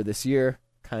 launched earlier this year,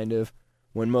 kind of.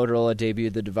 When Motorola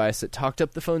debuted the device, it talked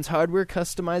up the phone's hardware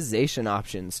customization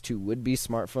options to would-be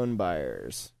smartphone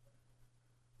buyers.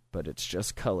 But it's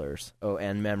just colors. Oh,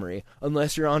 and memory.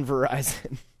 Unless you're on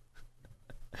Verizon.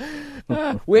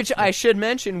 Which I should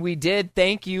mention, we did.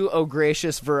 Thank you, oh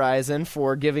gracious Verizon,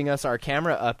 for giving us our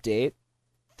camera update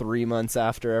 3 months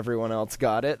after everyone else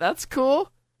got it. That's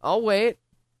cool. I'll wait.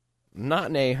 Not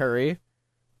in a hurry.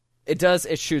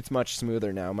 It shoots much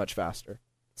smoother now, much faster.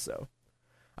 So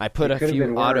I put a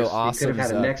few auto awesomes. You could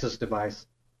have had a Nexus device.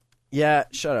 Yeah,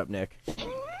 shut up, Nick.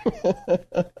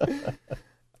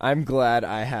 I'm glad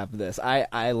I have this.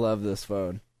 I love this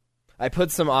phone. I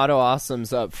put some auto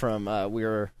awesomes up from we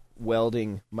were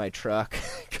welding my truck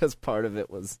because part of it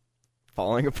was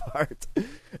falling apart,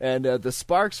 and the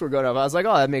sparks were going up. I was like,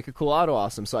 oh, that'd make a cool auto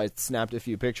awesome. So I snapped a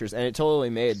few pictures, and it totally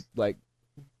made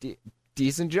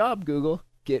decent job. Google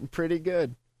getting pretty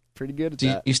good at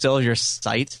that. You still have your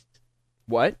sight?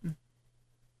 What?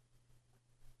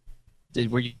 Do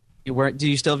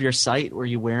you still have your sight? Were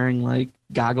you wearing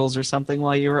goggles or something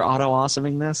while you were auto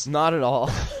awesoming this? Not at all.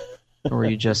 Or were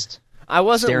you just? I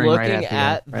wasn't staring looking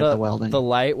at the welding? The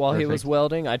light while Perfect. he was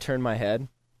welding. I turned my head.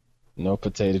 No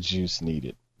potato juice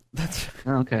needed. That's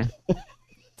Okay.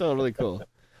 totally cool.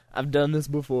 I've done this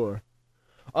before.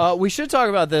 We should talk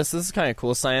about this. This is kind of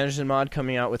cool. CyanogenMod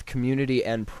coming out with Community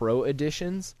and Pro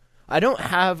editions. I don't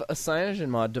have a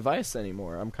CyanogenMod device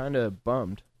anymore. I'm kind of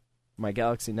bummed. My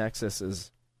Galaxy Nexus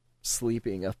is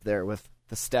sleeping up there with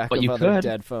the stack of other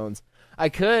dead phones. I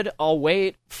could. I'll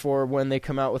wait for when they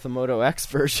come out with a Moto X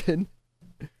version.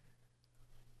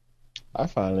 I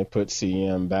finally put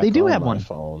CM back They do on have my one.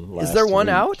 phone. Is there one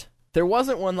week. out? There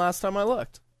wasn't one last time I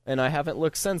looked, and I haven't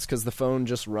looked since because the phone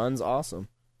just runs awesome.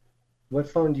 What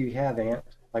phone do you have, Ant?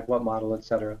 Like what model,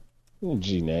 etc.?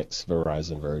 G-Nex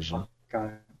Verizon version. Got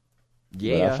it. But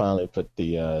Yeah. I finally put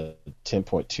the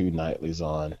 10.2 nightlies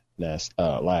on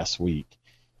last week,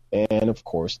 and of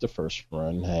course the first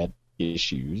run had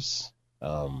issues.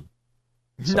 So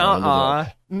Nuh-uh.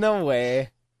 No way.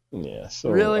 Yeah, so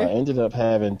Really? I ended up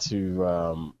having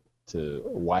to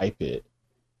wipe it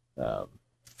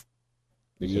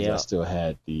because I still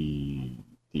had the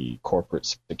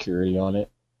corporate security on it,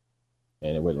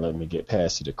 and it wouldn't let me get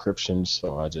past the decryption.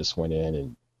 So I just went in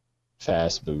and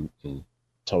fast boot and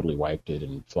totally wiped it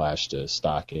and flashed a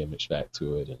stock image back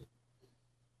to it, and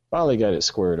finally got it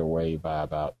squared away by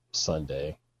about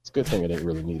Sunday. It's a good thing I didn't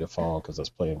really need a phone because I was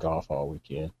playing golf all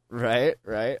weekend. Right.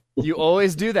 You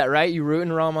always do that, right? You root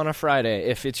and ROM on a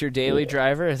Friday. If it's your daily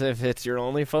driver, if it's your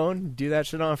only phone, do that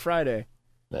shit on a Friday.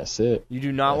 That's it. You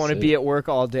do not want to be at work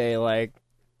all day, like,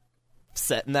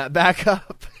 setting that back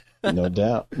up. No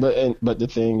doubt. But the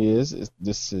thing is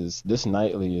this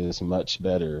nightly is much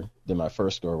better than my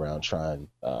first go around trying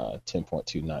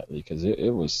 10.2 nightly, because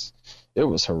it was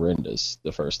horrendous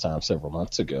the first time several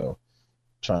months ago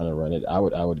trying to run it. I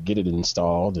would get it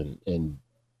installed and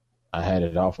I had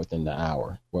it off within the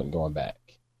hour. Wasn't going back.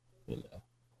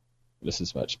 This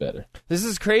is much better. This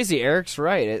is crazy. Eric's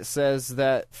right. It says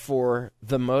that for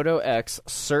the Moto X,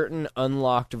 certain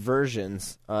unlocked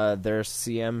versions, there's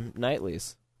CM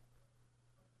nightlies.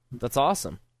 That's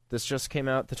awesome. This just came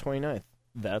out the 29th.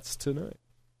 That's tonight.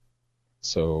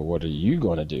 So what are you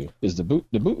going to do? Is the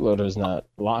bootloader is not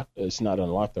locked? It's not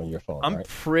unlocked on your phone, I'm right?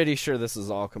 pretty sure this is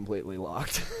all completely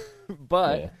locked.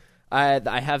 But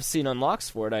I have seen unlocks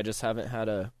for it. I just haven't had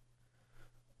a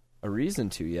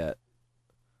reason to yet.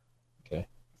 Okay.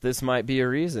 This might be a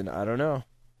reason. I don't know.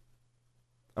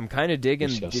 I'm kind of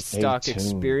digging the stock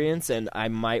experience, and I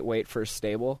might wait for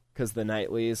stable because the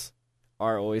nightlies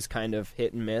are always kind of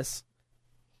hit and miss.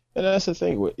 And that's the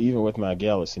thing, even with my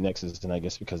Galaxy Nexus, and I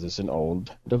guess because it's an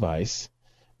old device,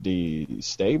 the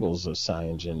stables of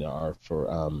Cyanogen are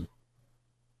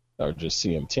just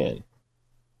CM10.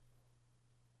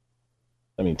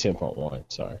 I mean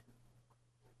 10.1, sorry.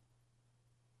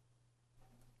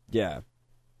 Yeah.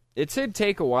 It did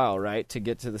take a while, right, to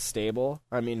get to the stable.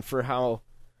 I mean, for how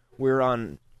we were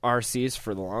on RCs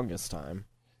for the longest time.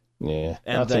 Yeah,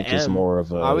 And I think it's more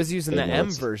of a... I was using the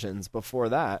M versions before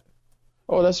that.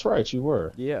 Oh, that's right, you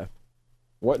were. Yeah.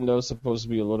 Wasn't those supposed to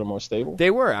be a little more stable?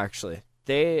 They were, actually.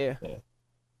 They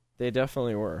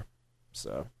definitely were.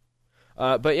 So,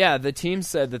 but yeah, the team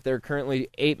said that there are currently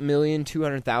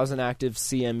 8,200,000 active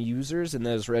CM users, and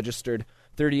there's registered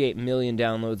 38 million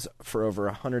downloads for over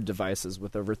 100 devices,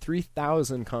 with over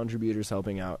 3,000 contributors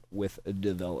helping out with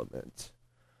development.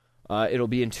 It'll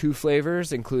be in 2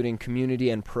 flavors, including Community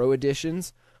and Pro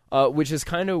editions, which is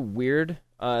kind of weird.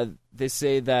 They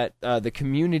say that the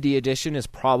Community edition is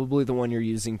probably the one you're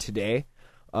using today.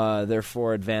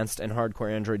 Therefore, advanced and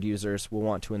hardcore Android users will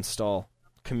want to install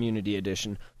Community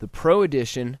edition. The Pro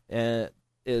edition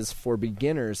is for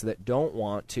beginners that don't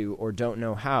want to or don't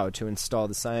know how to install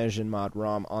the CyanogenMod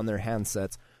ROM on their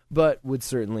handsets, but would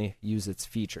certainly use its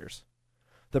features.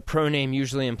 The Pro name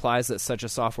usually implies that such a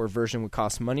software version would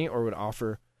cost money or would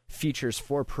offer features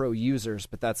for Pro users,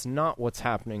 but that's not what's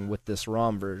happening with this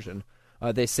ROM version.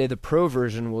 They say the Pro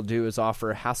version will do is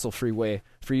offer a hassle-free way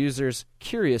for users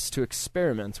curious to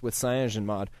experiment with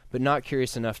CyanogenMod, but not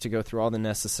curious enough to go through all the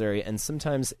necessary and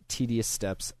sometimes tedious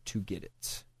steps to get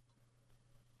it.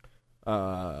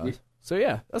 So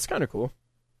yeah, that's kind of cool.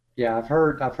 Yeah, I've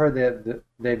heard that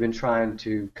they've been trying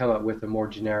to come up with a more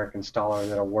generic installer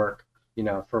that'll work,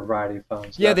 for a variety of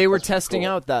phones. Yeah, they were testing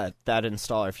out that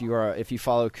installer. If you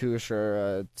follow Kush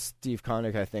or Steve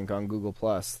Connick, I think on Google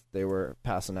Plus, they were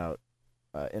passing out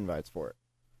invites for it.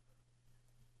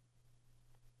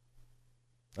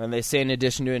 And they say in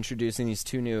addition to introducing these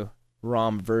 2 new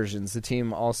ROM versions, the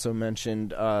team also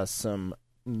mentioned some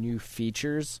new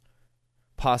features,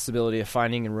 possibility of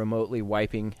finding and remotely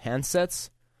wiping handsets,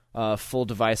 full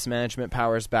device management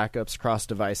powers, backups,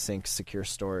 cross-device sync, secure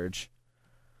storage,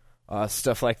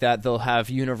 stuff like that. They'll have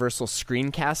universal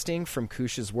screencasting from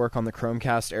Kush's work on the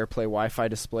Chromecast AirPlay Wi-Fi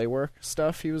display work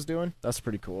stuff he was doing. That's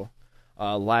pretty cool.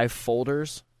 Live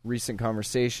folders, recent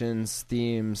conversations,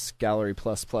 themes, Gallery++,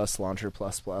 Launcher++.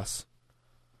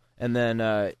 And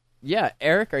then Yeah,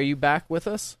 Eric, are you back with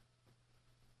us?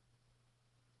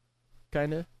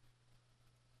 Kinda?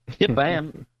 Yep, I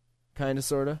am. Kinda,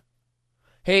 sorta?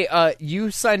 Hey,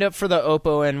 you signed up for the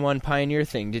Oppo N1 Pioneer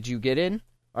thing. Did you get in?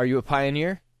 Are you a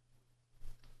Pioneer?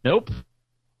 Nope.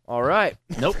 All right.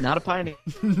 Nope, not a Pioneer.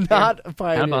 Not a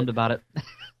Pioneer. I'm bummed about it.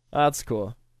 That's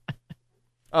cool.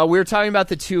 We were talking about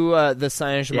the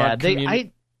CyanogenMod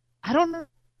community. I don't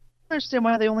understand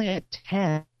why they only had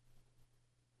 10.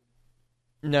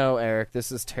 No, Eric,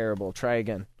 this is terrible. Try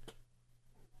again.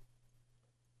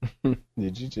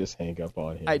 Did you just hang up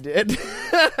on him? I did.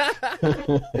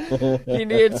 He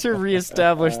needed to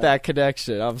reestablish that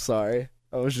connection. I'm sorry.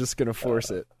 I was just going to force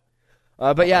it.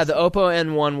 But yeah, the Oppo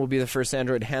N1 will be the first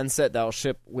Android handset that will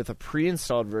ship with a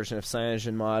pre-installed version of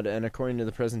CyanogenMod, and according to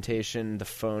the presentation, the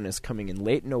phone is coming in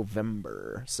late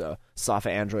November. So, Safa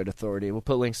Android Authority. We'll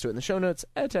put links to it in the show notes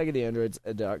at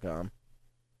tagoftheandroids.com.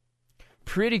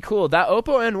 Pretty cool. That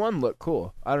Oppo N1 looked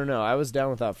cool. I don't know. I was down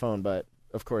with that phone, but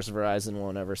of course Verizon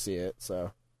won't ever see it.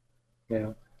 So,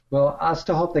 Yeah. Well, I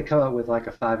still hope they come up with like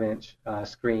a 5-inch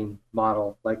screen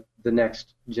model, like the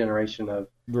next generation of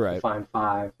the Find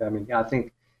 5. I mean, I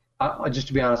think, just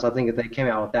to be honest, I think if they came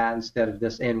out with that instead of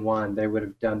this N1, they would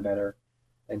have done better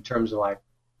in terms of like,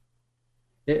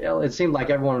 it seemed like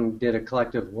everyone did a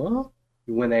collective, well,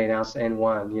 when they announced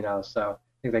N1, you know, so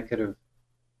I think they could have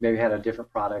maybe had a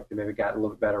different product and maybe got a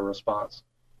little bit better response.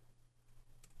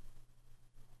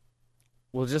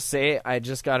 We'll just say I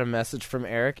just got a message from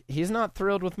Eric. He's not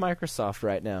thrilled with Microsoft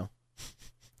right now.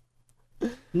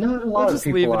 No, a lot We'll of just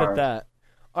people leave it are. at that.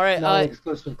 All right. Not an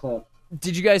exclusive club.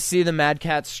 Did you guys see the Mad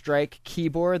Cat Strike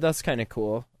keyboard? That's kind of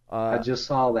cool. I just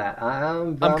saw that.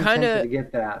 I'm kinda- tempted to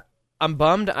get that. I'm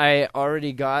bummed. I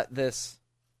already got this.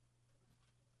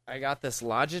 I got this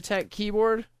Logitech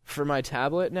keyboard for my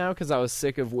tablet now because I was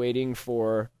sick of waiting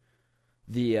for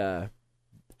the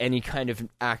any kind of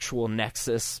actual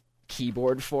Nexus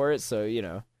keyboard for it. So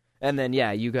and then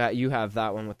you have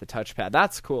that one with the touchpad.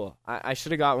 That's cool. I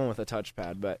should have got one with a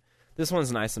touchpad, but this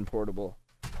one's nice and portable.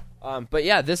 But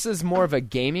yeah, this is more of a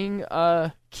gaming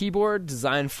keyboard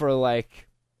designed for like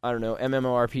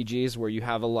MMORPGs where you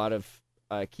have a lot of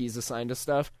keys assigned to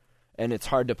stuff, and it's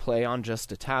hard to play on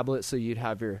just a tablet. So you'd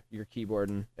have your keyboard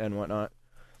and whatnot.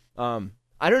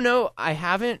 I don't know. I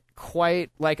haven't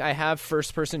quite I have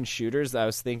first person shooters that I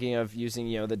was thinking of using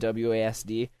the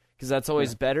WASD. Because that's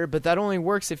always better, but that only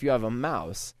works if you have a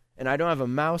mouse. And I don't have a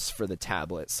mouse for the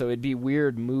tablet, so it'd be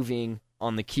weird moving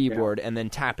on the keyboard and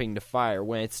then tapping to fire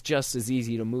when it's just as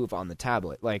easy to move on the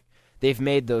tablet. Like, they've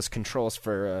made those controls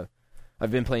for...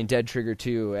 I've been playing Dead Trigger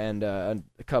 2 and a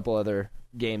couple other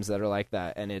games that are like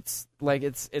that, and it's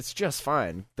just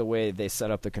fine the way they set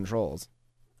up the controls.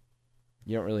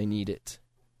 You don't really need it.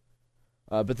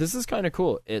 But this is kind of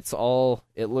cool. It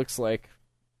looks like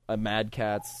a Mad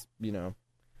Catz,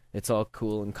 It's all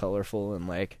cool and colorful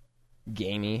and,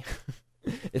 gamey.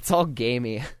 It's all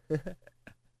gamey.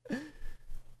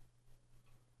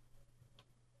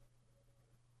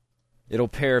 It'll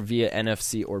pair via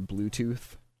NFC or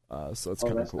Bluetooth, so it's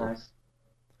kind of cool. Nice.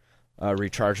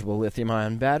 Rechargeable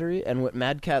lithium-ion battery, and what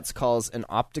Mad Catz calls an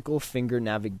optical finger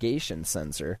navigation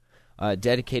sensor.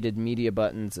 Dedicated media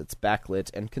buttons, it's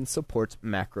backlit, and can support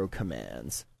macro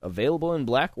commands. Available in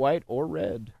black, white, or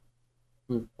red.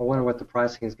 I wonder what the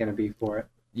pricing is going to be for it.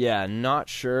 Yeah, not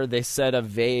sure. They said a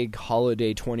vague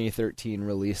holiday 2013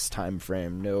 release time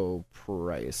frame. No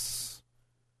price.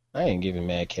 I ain't giving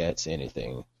Mad Catz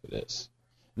anything for this.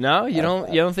 No, you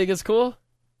don't think it's cool?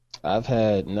 I've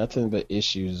had nothing but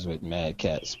issues with Mad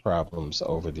Catz problems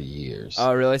over the years.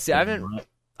 Oh, really? See, I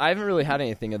haven't really had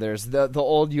anything of theirs. The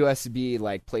old USB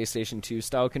PlayStation 2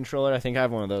 style controller. I think I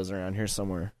have one of those around here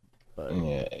somewhere. But...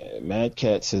 Yeah, Mad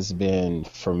Catz has been,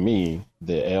 for me,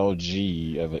 the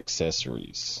LG of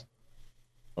accessories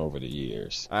over the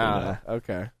years.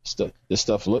 Okay. The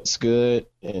stuff looks good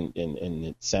and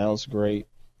it sounds great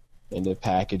in the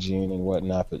packaging and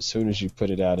whatnot, but as soon as you put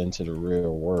it out into the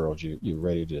real world, you're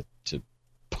ready to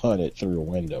punt it through a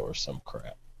window or some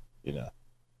crap,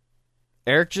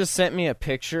 Eric just sent me a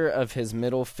picture of his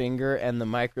middle finger and the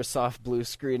Microsoft blue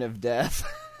screen of death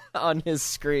on his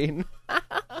screen.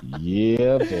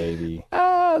 Yeah, baby.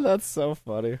 That's so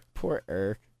funny. Poor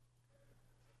Eric.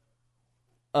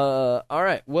 All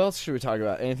right. What else should we talk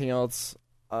about? Anything else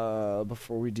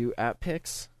before we do app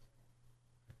picks?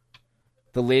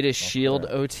 The latest Shield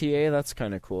OTA, that's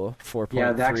kind of cool.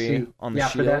 4.3 on the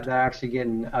Shield. For that, they're actually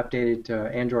getting updated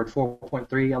to Android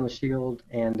 4.3 on the Shield,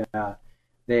 and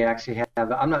they actually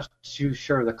have. I'm not too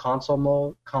sure the console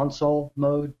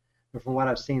mode, but from what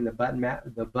I've seen, the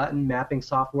button mapping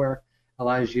software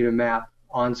allows you to map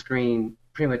on screen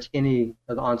pretty much any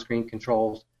of the on-screen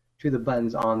controls to the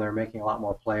buttons on there, making it a lot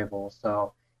more playable.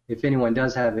 So if anyone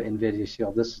does have an NVIDIA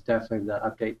Shield, this is definitely the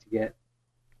update to get.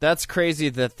 That's crazy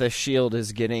that the Shield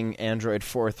is getting Android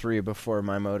 4.3 before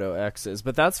my Moto X is,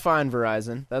 but that's fine,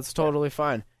 Verizon. That's totally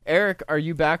fine. Eric, are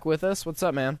you back with us? What's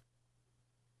up, man?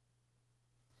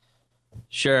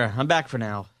 Sure, I'm back for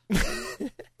now.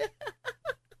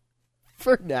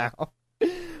 For now.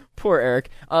 Poor Eric.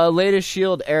 Latest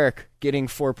Shield, Eric, getting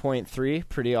 4.3.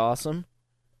 Pretty awesome.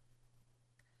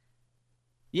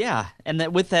 Yeah, and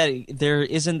that with that, there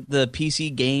isn't the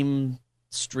PC game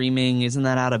streaming, isn't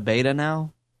that out of beta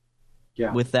now?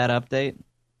 Yeah. With that update?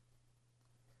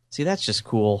 See, that's just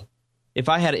cool. If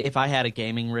I had a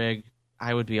gaming rig,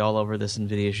 I would be all over this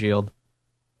NVIDIA Shield.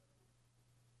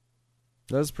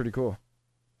 That's pretty cool.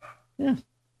 Yeah.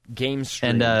 Game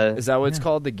Stream. And, is that what it's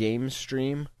called? The Game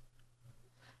Stream?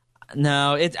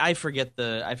 No, I forget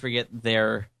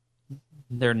their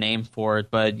name for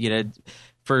it, but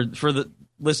for the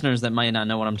listeners that might not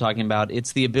know what I'm talking about,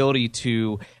 it's the ability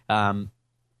to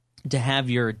have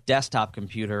your desktop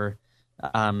computer,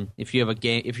 if you have a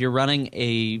game, if you're running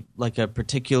a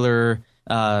particular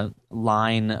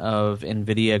line of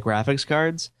NVIDIA graphics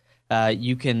cards,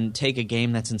 you can take a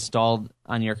game that's installed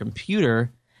on your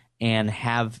computer and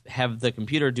have the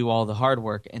computer do all the hard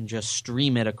work and just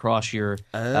stream it across your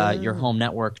home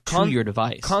network to your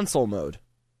device. Console mode.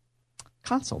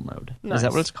 Console mode. Nice. Is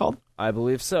that what it's called? I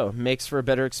believe so. Makes for a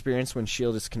better experience when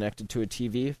Shield is connected to a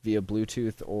TV via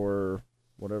Bluetooth or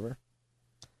whatever.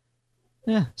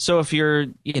 Yeah. So if you're,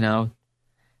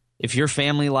 if your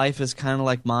family life is kind of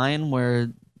like mine, where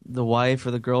the wife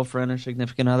or the girlfriend or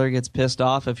significant other gets pissed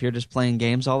off if you're just playing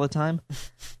games all the time,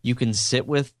 you can sit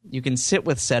with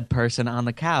said person on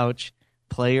the couch,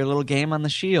 play your little game on the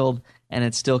Shield, and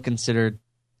it's still considered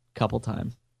couple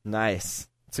time. Nice.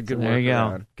 It's a good there you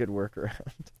workaround. go. Good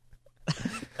workaround.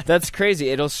 That's crazy.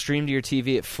 It'll stream to your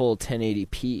TV at full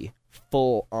 1080p.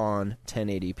 Full on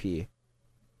 1080p.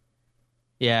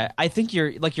 Yeah, I think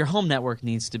your home network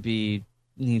needs to be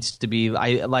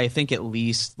I think at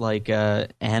least like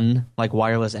N, like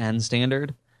wireless N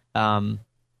standard. I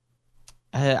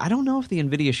don't know if the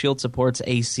NVIDIA Shield supports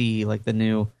AC like the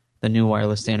new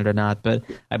wireless standard or not, but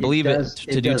I believe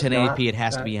to do 1080p it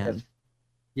has to be N.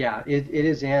 Yeah, it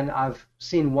is N. I've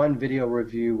seen one video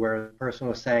review where the person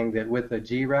was saying that with a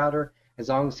G router, as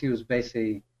long as he was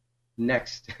basically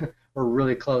next or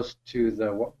really close to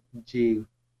the G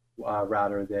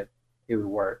router, that it would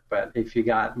work. But if you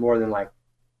got more than like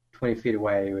 20 feet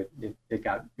away, it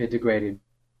degraded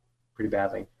pretty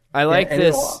badly. I like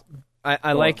this.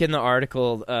 I like in the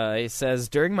article, it says,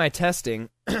 during my testing,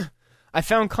 I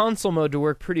found console mode to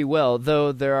work pretty well,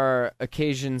 though there are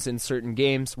occasions in certain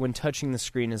games when touching the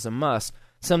screen is a must,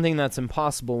 something that's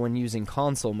impossible when using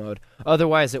console mode.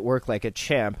 Otherwise, it worked like a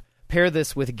champ. Pair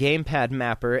this with Gamepad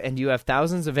Mapper, and you have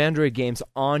thousands of Android games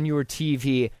on your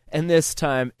TV, and this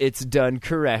time it's done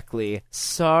correctly.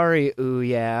 Sorry, ooh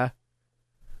yeah.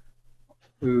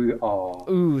 Ooh, aw.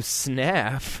 Ooh,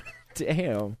 snap.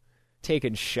 Damn.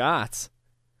 Taking shots.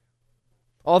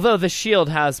 Although the Shield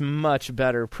has much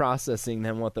better processing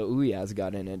than what the Ouya's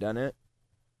got in it, doesn't it?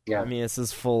 Yeah. I mean, this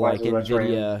is full like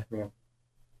NVIDIA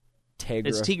Tegra.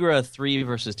 It's Tegra 3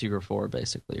 versus Tegra 4,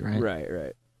 basically, right?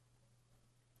 Right.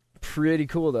 Pretty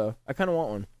cool, though. I kind of want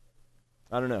one.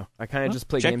 I don't know. I kind of just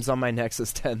play games on my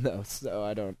Nexus 10, though, so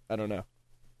I don't know.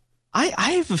 I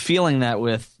have a feeling that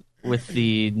with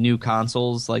the new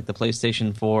consoles like the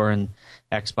PlayStation 4 and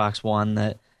Xbox One,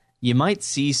 that you might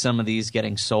see some of these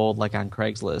getting sold like on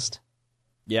Craigslist.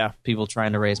 Yeah. People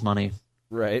trying to raise money.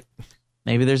 Right.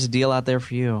 Maybe there's a deal out there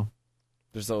for you.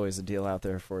 There's always a deal out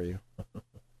there for you.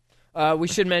 We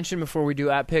should mention before we do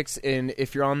app picks,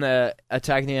 if you're on the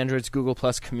Attacking the Androids Google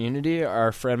Plus community,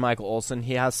 our friend Michael Olson,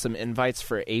 he has some invites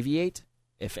for Aviate,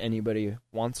 if anybody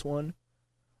wants one.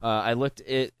 I looked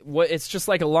it's just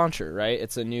like a launcher, right?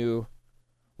 It's a new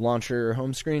launcher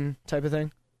home screen type of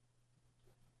thing.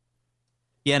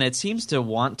 Yeah, and it seems to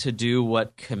want to do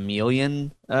what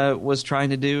Chameleon was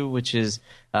trying to do, which is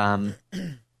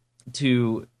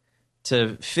to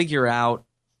figure out.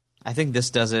 I think this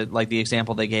does it. Like the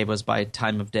example they gave was by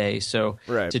time of day. So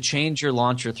to change your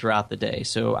launcher throughout the day.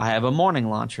 So I have a morning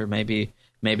launcher. Maybe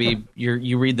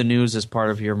you read the news as part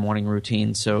of your morning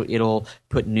routine, so it'll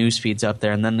put news feeds up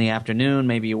there. And then in the afternoon,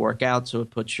 maybe you work out, so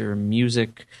it puts your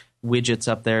music widgets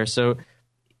up there. So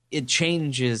it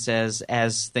changes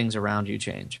as things around you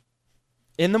change.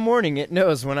 In the morning, it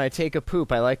knows when I take a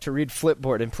poop, I like to read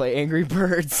Flipboard and play Angry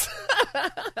Birds.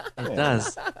 It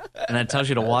does. And that tells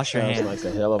you to wash your Sounds hands.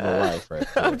 like a hell of a life, right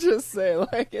there. I'm just saying,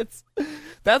 like,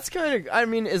 that's kind of, I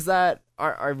mean, is that,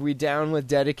 are we down with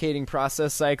dedicating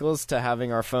process cycles to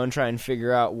having our phone try and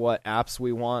figure out what apps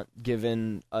we want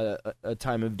given a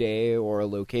time of day or a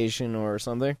location or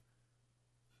something?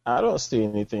 I don't see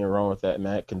anything wrong with that,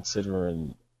 Matt,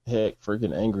 considering, heck,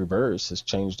 freaking Angry Birds has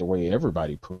changed the way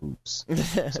everybody poops.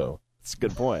 So That's a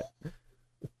good point.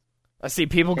 I see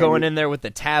people going in there with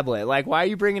the tablet. Like, why are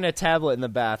you bringing a tablet in the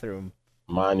bathroom?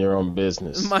 mind your own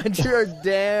business. Mind your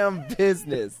damn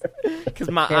business.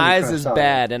 Because my Candy eyes Crush is Saga.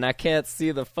 bad and I can't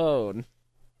see the phone.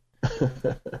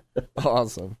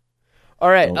 Awesome. All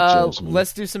right, Don't judge me.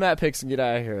 let's do some app picks and get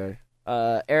out of here.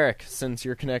 Eric, since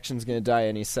your connection's going to die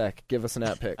any sec, give us an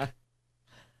app pick.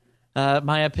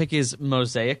 My app pick is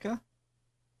Mosaica,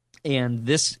 and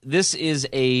this is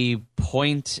a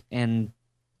point and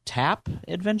tap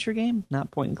adventure game, not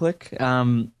point and click.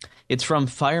 It's from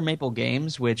Fire Maple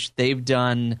Games, which they've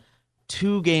done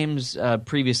 2 games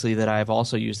previously that I've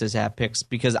also used as app picks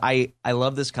because I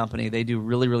love this company. They do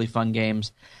really, really fun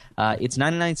games. It's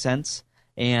 99 cents,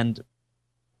 and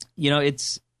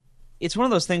it's one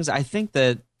of those things. I think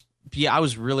that I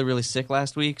was really, really sick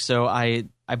last week, so I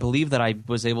believe that I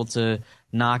was able to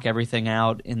knock everything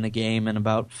out in the game in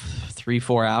about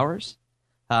 3-4 hours.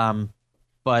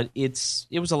 But it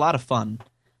was a lot of fun,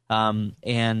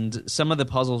 and some of the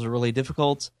puzzles are really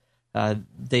difficult.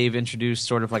 They've introduced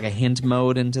sort of like a hint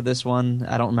mode into this one.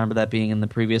 I don't remember that being in the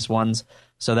previous ones,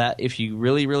 so that if you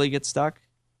really, really get stuck,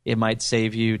 it might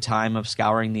save you time of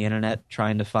scouring the internet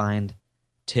trying to find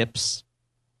tips.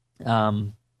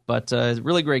 But it's a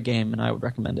really great game, and I would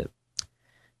recommend it.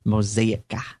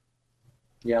 Mosaica.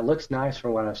 Yeah, it looks nice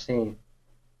from what I've seen.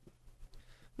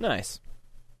 Nice.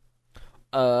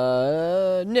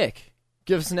 Nick,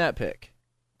 give us an app pick.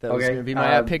 That was Okay, going to be my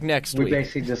app pick next We week.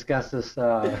 basically discussed this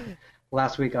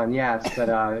last week on Yats,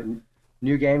 but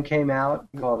new game came out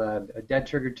called Dead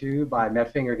Trigger 2 by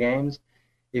Medfinger Games.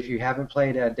 If you haven't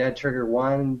played Dead Trigger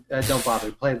 1, don't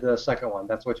bother. Play the second one.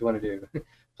 That's what you want to do.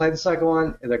 Play the second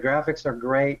one. The graphics are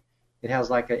great. It has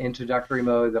like an introductory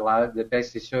mode that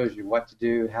basically shows you what to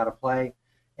do, how to play.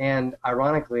 And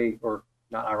ironically, or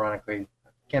not ironically,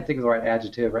 can't think of the right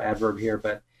adjective or adverb here,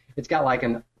 but it's got like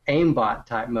an aimbot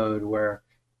type mode where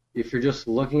if you're just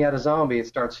looking at a zombie, it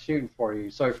starts shooting for you.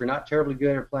 So if you're not terribly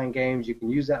good at playing games, you can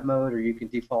use that mode, or you can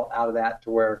default out of that to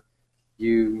where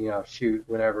you shoot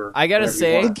whenever. I gotta whenever you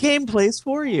say- The want. game plays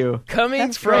for you. Coming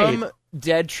That's from great.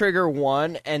 Dead Trigger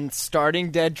 1 and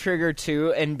starting Dead Trigger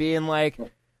 2 and being like,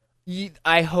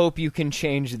 I hope you can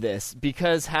change this,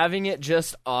 because having it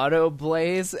just auto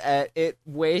blaze, it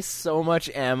wastes so much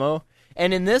ammo.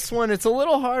 And in this one, it's a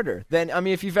little harder than, I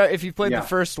mean, if you've played Yeah. the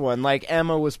first one, like,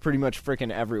 ammo was pretty much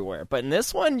freaking everywhere. But in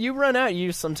this one, you run out,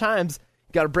 you sometimes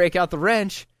got to break out the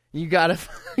wrench, you got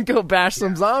to go bash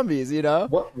some zombies, you know?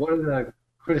 One of the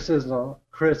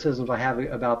criticisms I have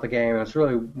about the game, and it's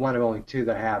really one of only 2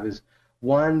 that I have, is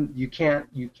one, you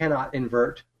cannot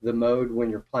invert the mode when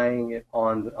you're playing it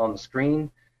on the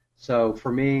screen. So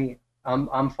for me,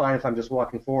 I'm fine if I'm just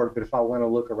walking forward, but if I want to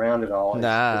look around at all, it's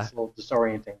a little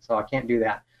disorienting, so I can't do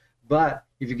that. But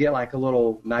if you get like a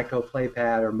little Nyko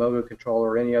playpad or Moto controller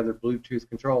or any other Bluetooth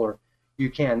controller, you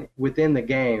can, within the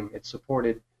game, it's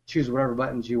supported, choose whatever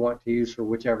buttons you want to use for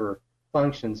whichever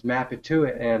functions, map it to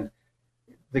it, and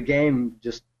the game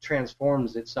just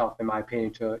transforms itself, in my opinion,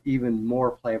 to an even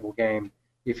more playable game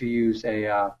if you use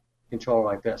a controller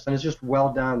like this. And it's just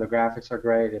well done. The graphics are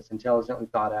great. It's intelligently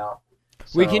thought out.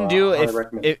 So, We can do, I highly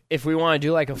recommend it. if we want to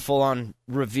do like a full-on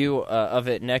review of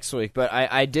it next week, but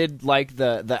I did like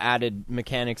the added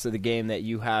mechanics of the game that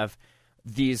you have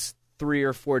these 3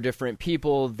 or 4 different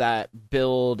people that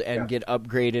build and get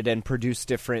upgraded and produce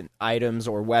different items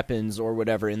or weapons or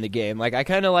whatever in the game. Like, I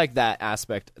kind of like that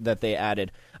aspect that they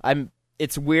added.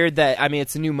 It's weird that, I mean,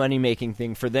 it's a new money-making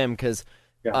thing for them because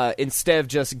instead of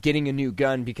just getting a new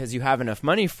gun because you have enough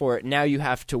money for it, now you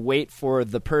have to wait for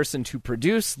the person to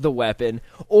produce the weapon,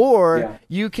 or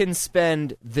you can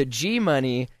spend the G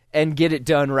money and get it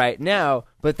done right now,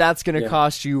 but that's going to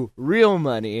cost you real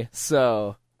money.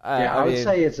 So I would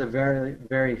say it's a very,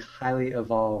 very highly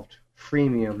evolved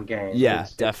freemium game. Yeah,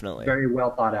 It's definitely. very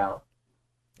well thought out.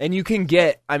 And you can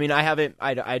get, I mean,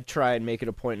 I try and make it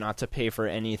a point not to pay for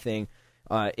anything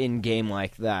in game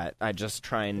like that. I just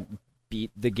try and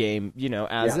beat the game,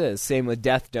 as is. Same with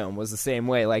Death Dome was the same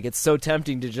way. Like, it's so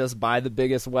tempting to just buy the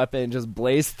biggest weapon and just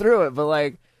blaze through it, but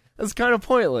like, that's kind of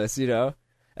pointless, I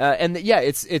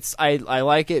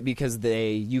like it because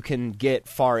you can get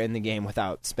far in the game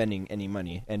without spending any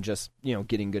money and just,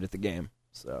 getting good at the game.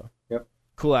 So, Yep.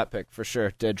 Cool app pick for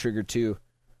sure. Dead Trigger 2.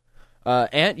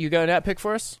 Ant, you got an app pick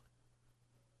for us?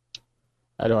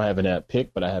 I don't have an app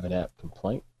pick, but I have an app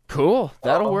complaint. Cool.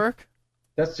 That'll work.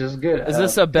 That's just good. Is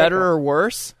this a better or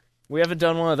worse? We haven't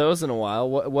done one of those in a while.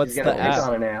 What's you the gotta pick app?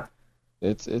 on an app.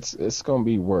 It's going to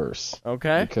be worse.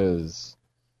 Okay. Because,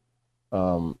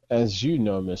 as you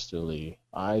know, Mr. Lee,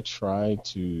 I try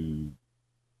to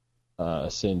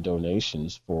send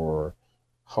donations for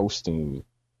hosting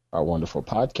our wonderful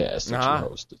podcast that you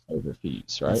host, the Flavor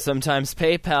Feeds, right? Sometimes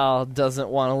PayPal doesn't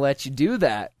want to let you do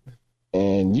that.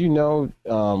 And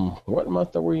what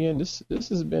month are we in? This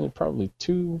has been probably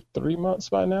 2-3 months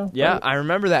by now. Yeah, right? I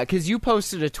remember that because you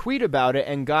posted a tweet about it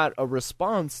and got a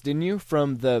response, didn't you,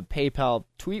 from the PayPal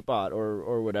tweet bot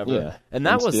or whatever? Yeah. And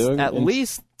that was at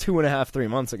least 2.5-3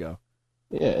 months ago.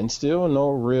 Yeah, and still no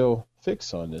real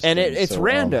fix on this. And thing. it's So,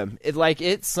 random.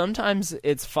 Sometimes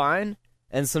it's fine,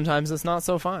 and sometimes it's not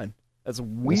so fine. That's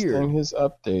weird. This thing has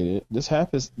updated. This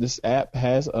app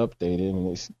has updated,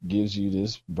 and it gives you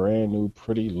this brand new,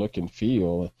 pretty looking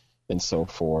feel and so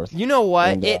forth. You know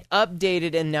what? And, it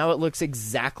updated, and now it looks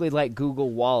exactly like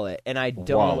Google Wallet, and I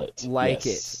don't like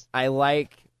it. I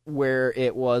like where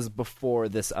it was before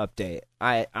this update.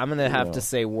 I'm gonna have to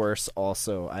say worse.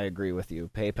 Also, I agree with you.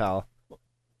 PayPal.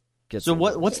 So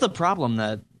what's the problem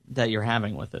that you're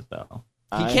having with it though?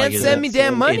 He can't send me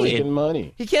damn money.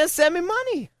 Money. He can't send me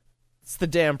money. It's the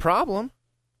damn problem.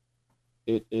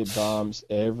 It bombs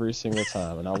every single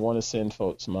time, and I want to send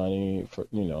folks money for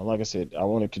like I said, I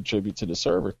want to contribute to the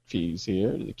server fees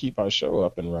here to keep our show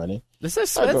up and running. This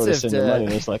is I go to expensive. send the money,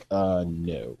 and it's like,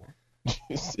 no,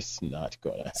 it's not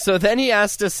gonna happen. So then he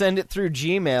has to send it through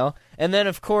Gmail, and then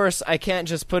of course I can't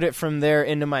just put it from there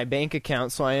into my bank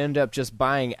account, so I end up just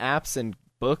buying apps and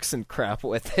books and crap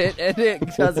with it, and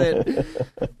it doesn't.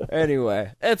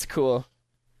 Anyway, it's cool.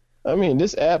 I mean,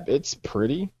 this app, it's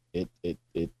pretty. It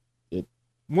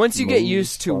Once you get moves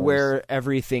used to fast. where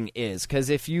everything is, because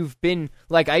if you've been,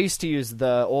 like, I used to use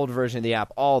the old version of the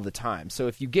app all the time, so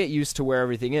if you get used to where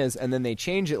everything is, and then they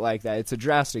change it like that, it's a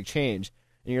drastic change,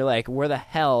 and you're like, where the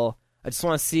hell? I just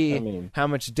want to see how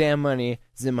much damn money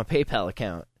is in my PayPal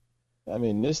account. I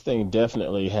mean, this thing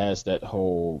definitely has that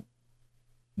whole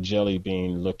jelly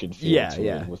bean looking feel Yeah, to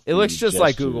yeah. it. With It looks the just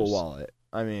like gestures. Google Wallet.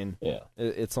 I mean, Yeah.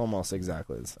 it's almost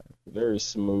exactly the same. Very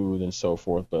smooth and so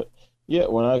forth. But yeah,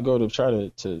 when I go to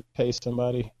try to pay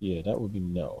somebody, yeah, that would be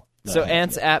no. So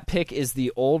Ant's app pick is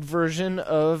the old version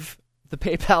of the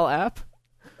PayPal app?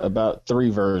 About 3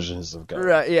 versions of God.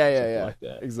 Right, yeah. Something like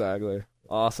that. Exactly.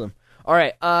 Awesome. All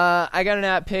right, I got an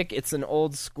app pick. It's an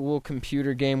old school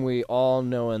computer game we all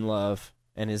know and love,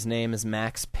 and his name is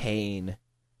Max Payne.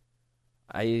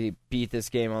 I beat this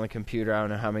game on the computer I don't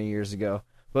know how many years ago,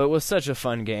 but it was such a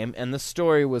fun game, and the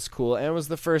story was cool, and it was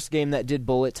the first game that did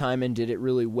bullet time and did it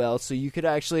really well, so you could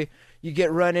actually, you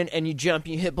get running, and you jump,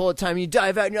 and you hit bullet time, and you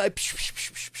dive out, and you're like, psh, psh,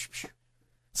 psh, psh, psh, psh.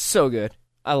 So good.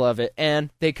 I love it, and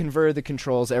they converted the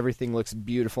controls. Everything looks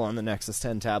beautiful on the Nexus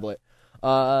 10 tablet.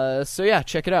 So yeah,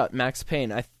 check it out, Max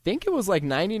Payne. I think it was like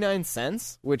 99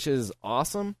 cents, which is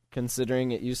awesome,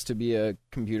 considering it used to be a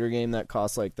computer game that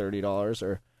cost like $30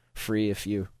 or free if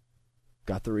you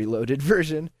got the reloaded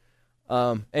version.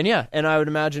 And I would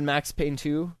imagine Max Payne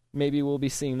 2, maybe we'll be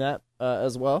seeing that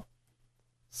as well.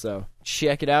 So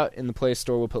check it out in the Play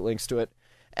Store. We'll put links to it,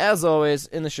 as always,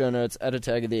 in the show notes at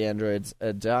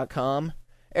attackoftheandroids.com.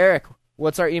 Eric,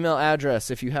 what's our email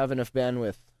address if you have enough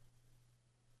bandwidth?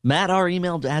 Matt, our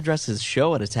email address is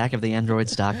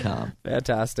show@attackoftheandroids.com.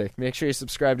 Fantastic. Make sure you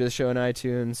subscribe to the show on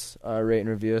iTunes, rate and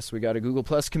review us. We got a Google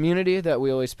Plus community that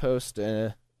we always post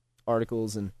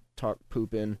articles and talk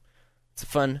poop in. It's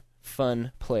a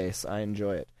fun place. I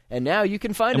enjoy it. And now you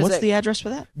can find And us what's at the address for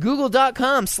that?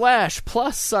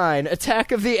 google.com/+sign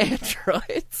Attack of the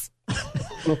Androids.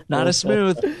 Not as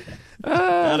smooth.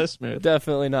 Not as smooth.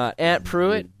 Definitely not. Ant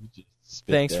Pruitt,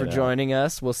 Spit thanks that for out. joining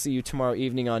us. We'll see you tomorrow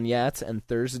evening on Yats and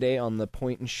Thursday on the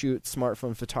Point and Shoot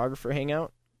Smartphone Photographer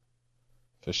Hangout.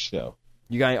 For sure.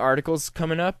 You got any articles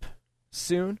coming up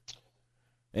soon?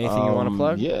 Anything you want to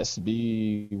plug? Yes,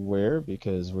 beware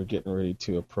because we're getting ready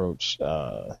to approach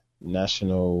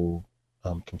National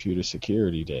Computer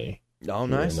Security Day. Oh, here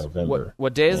in nice. November.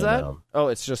 What day is And, that?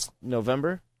 It's just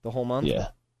November, the whole month? Yeah.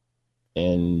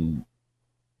 And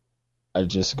I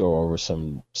just go over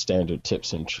some standard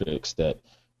tips and tricks that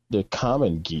the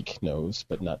common geek knows,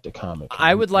 but not the common.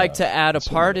 I would like to add a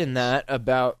consumer part knows. in that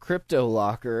about Crypto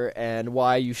Locker and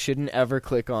why you shouldn't ever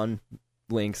click on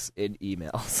links in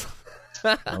emails.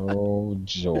 Oh,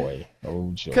 joy.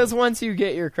 Because once you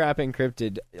get your crap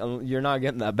encrypted, you're not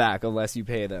getting that back unless you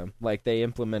pay them. Like, they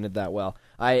implemented that well.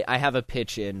 I have a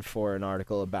pitch in for an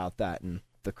article about that, and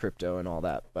the crypto and all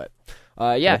that. But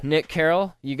Nick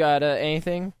Carroll, you got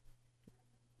anything?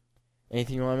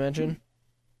 Anything you want to mention?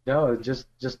 No, just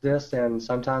this, and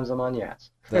sometimes I'm on Yats.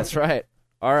 That's right.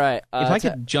 All right. If I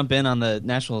could jump in on the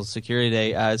National Security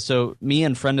Day, so me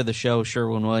and friend of the show,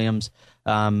 Sherwin-Williams,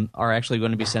 are actually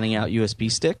going to be sending out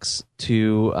USB sticks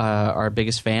to our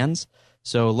biggest fans.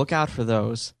 So look out for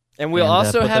those. And we'll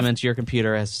also put them into your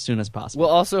computer as soon as possible. We'll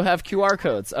also have QR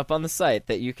codes up on the site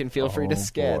that you can feel free to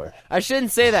scan. Boy. I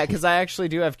shouldn't say that because I actually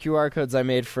do have QR codes I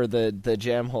made for the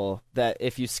jam hole that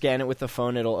if you scan it with the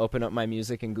phone, it'll open up my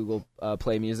music in Google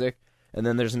Play Music. And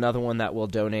then there's another one that will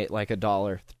donate like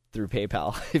 $1 through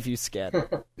PayPal if you scan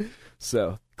it.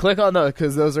 So click on those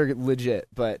because those are legit.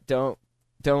 But don't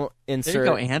insert. There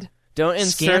you go, and don't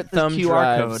insert thumb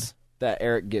drives that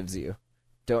Eric gives you.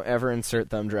 Don't ever insert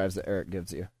thumb drives that Eric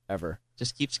gives you. Ever.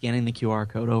 Just keep scanning the QR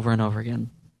code over and over again.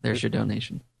 There's your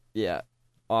donation. Yeah.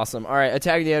 Awesome. All right,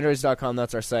 attackoftheandroids.com.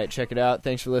 That's our site. Check it out.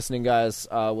 Thanks for listening, guys.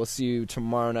 We'll see you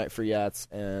tomorrow night for Yats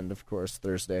and, of course,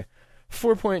 Thursday.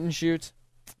 4-point and shoot.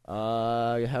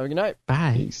 Have a good night.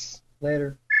 Bye. Peace.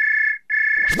 Later.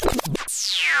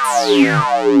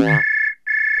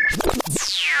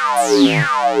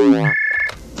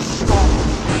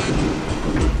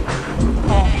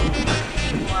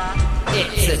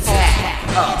 It's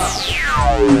Attack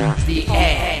of the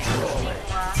Androids.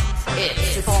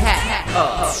 It's Attack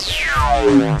of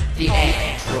the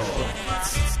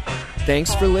Androids.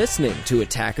 Thanks for listening to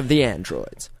Attack of the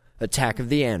Androids.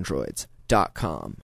 attackoftheandroids.com.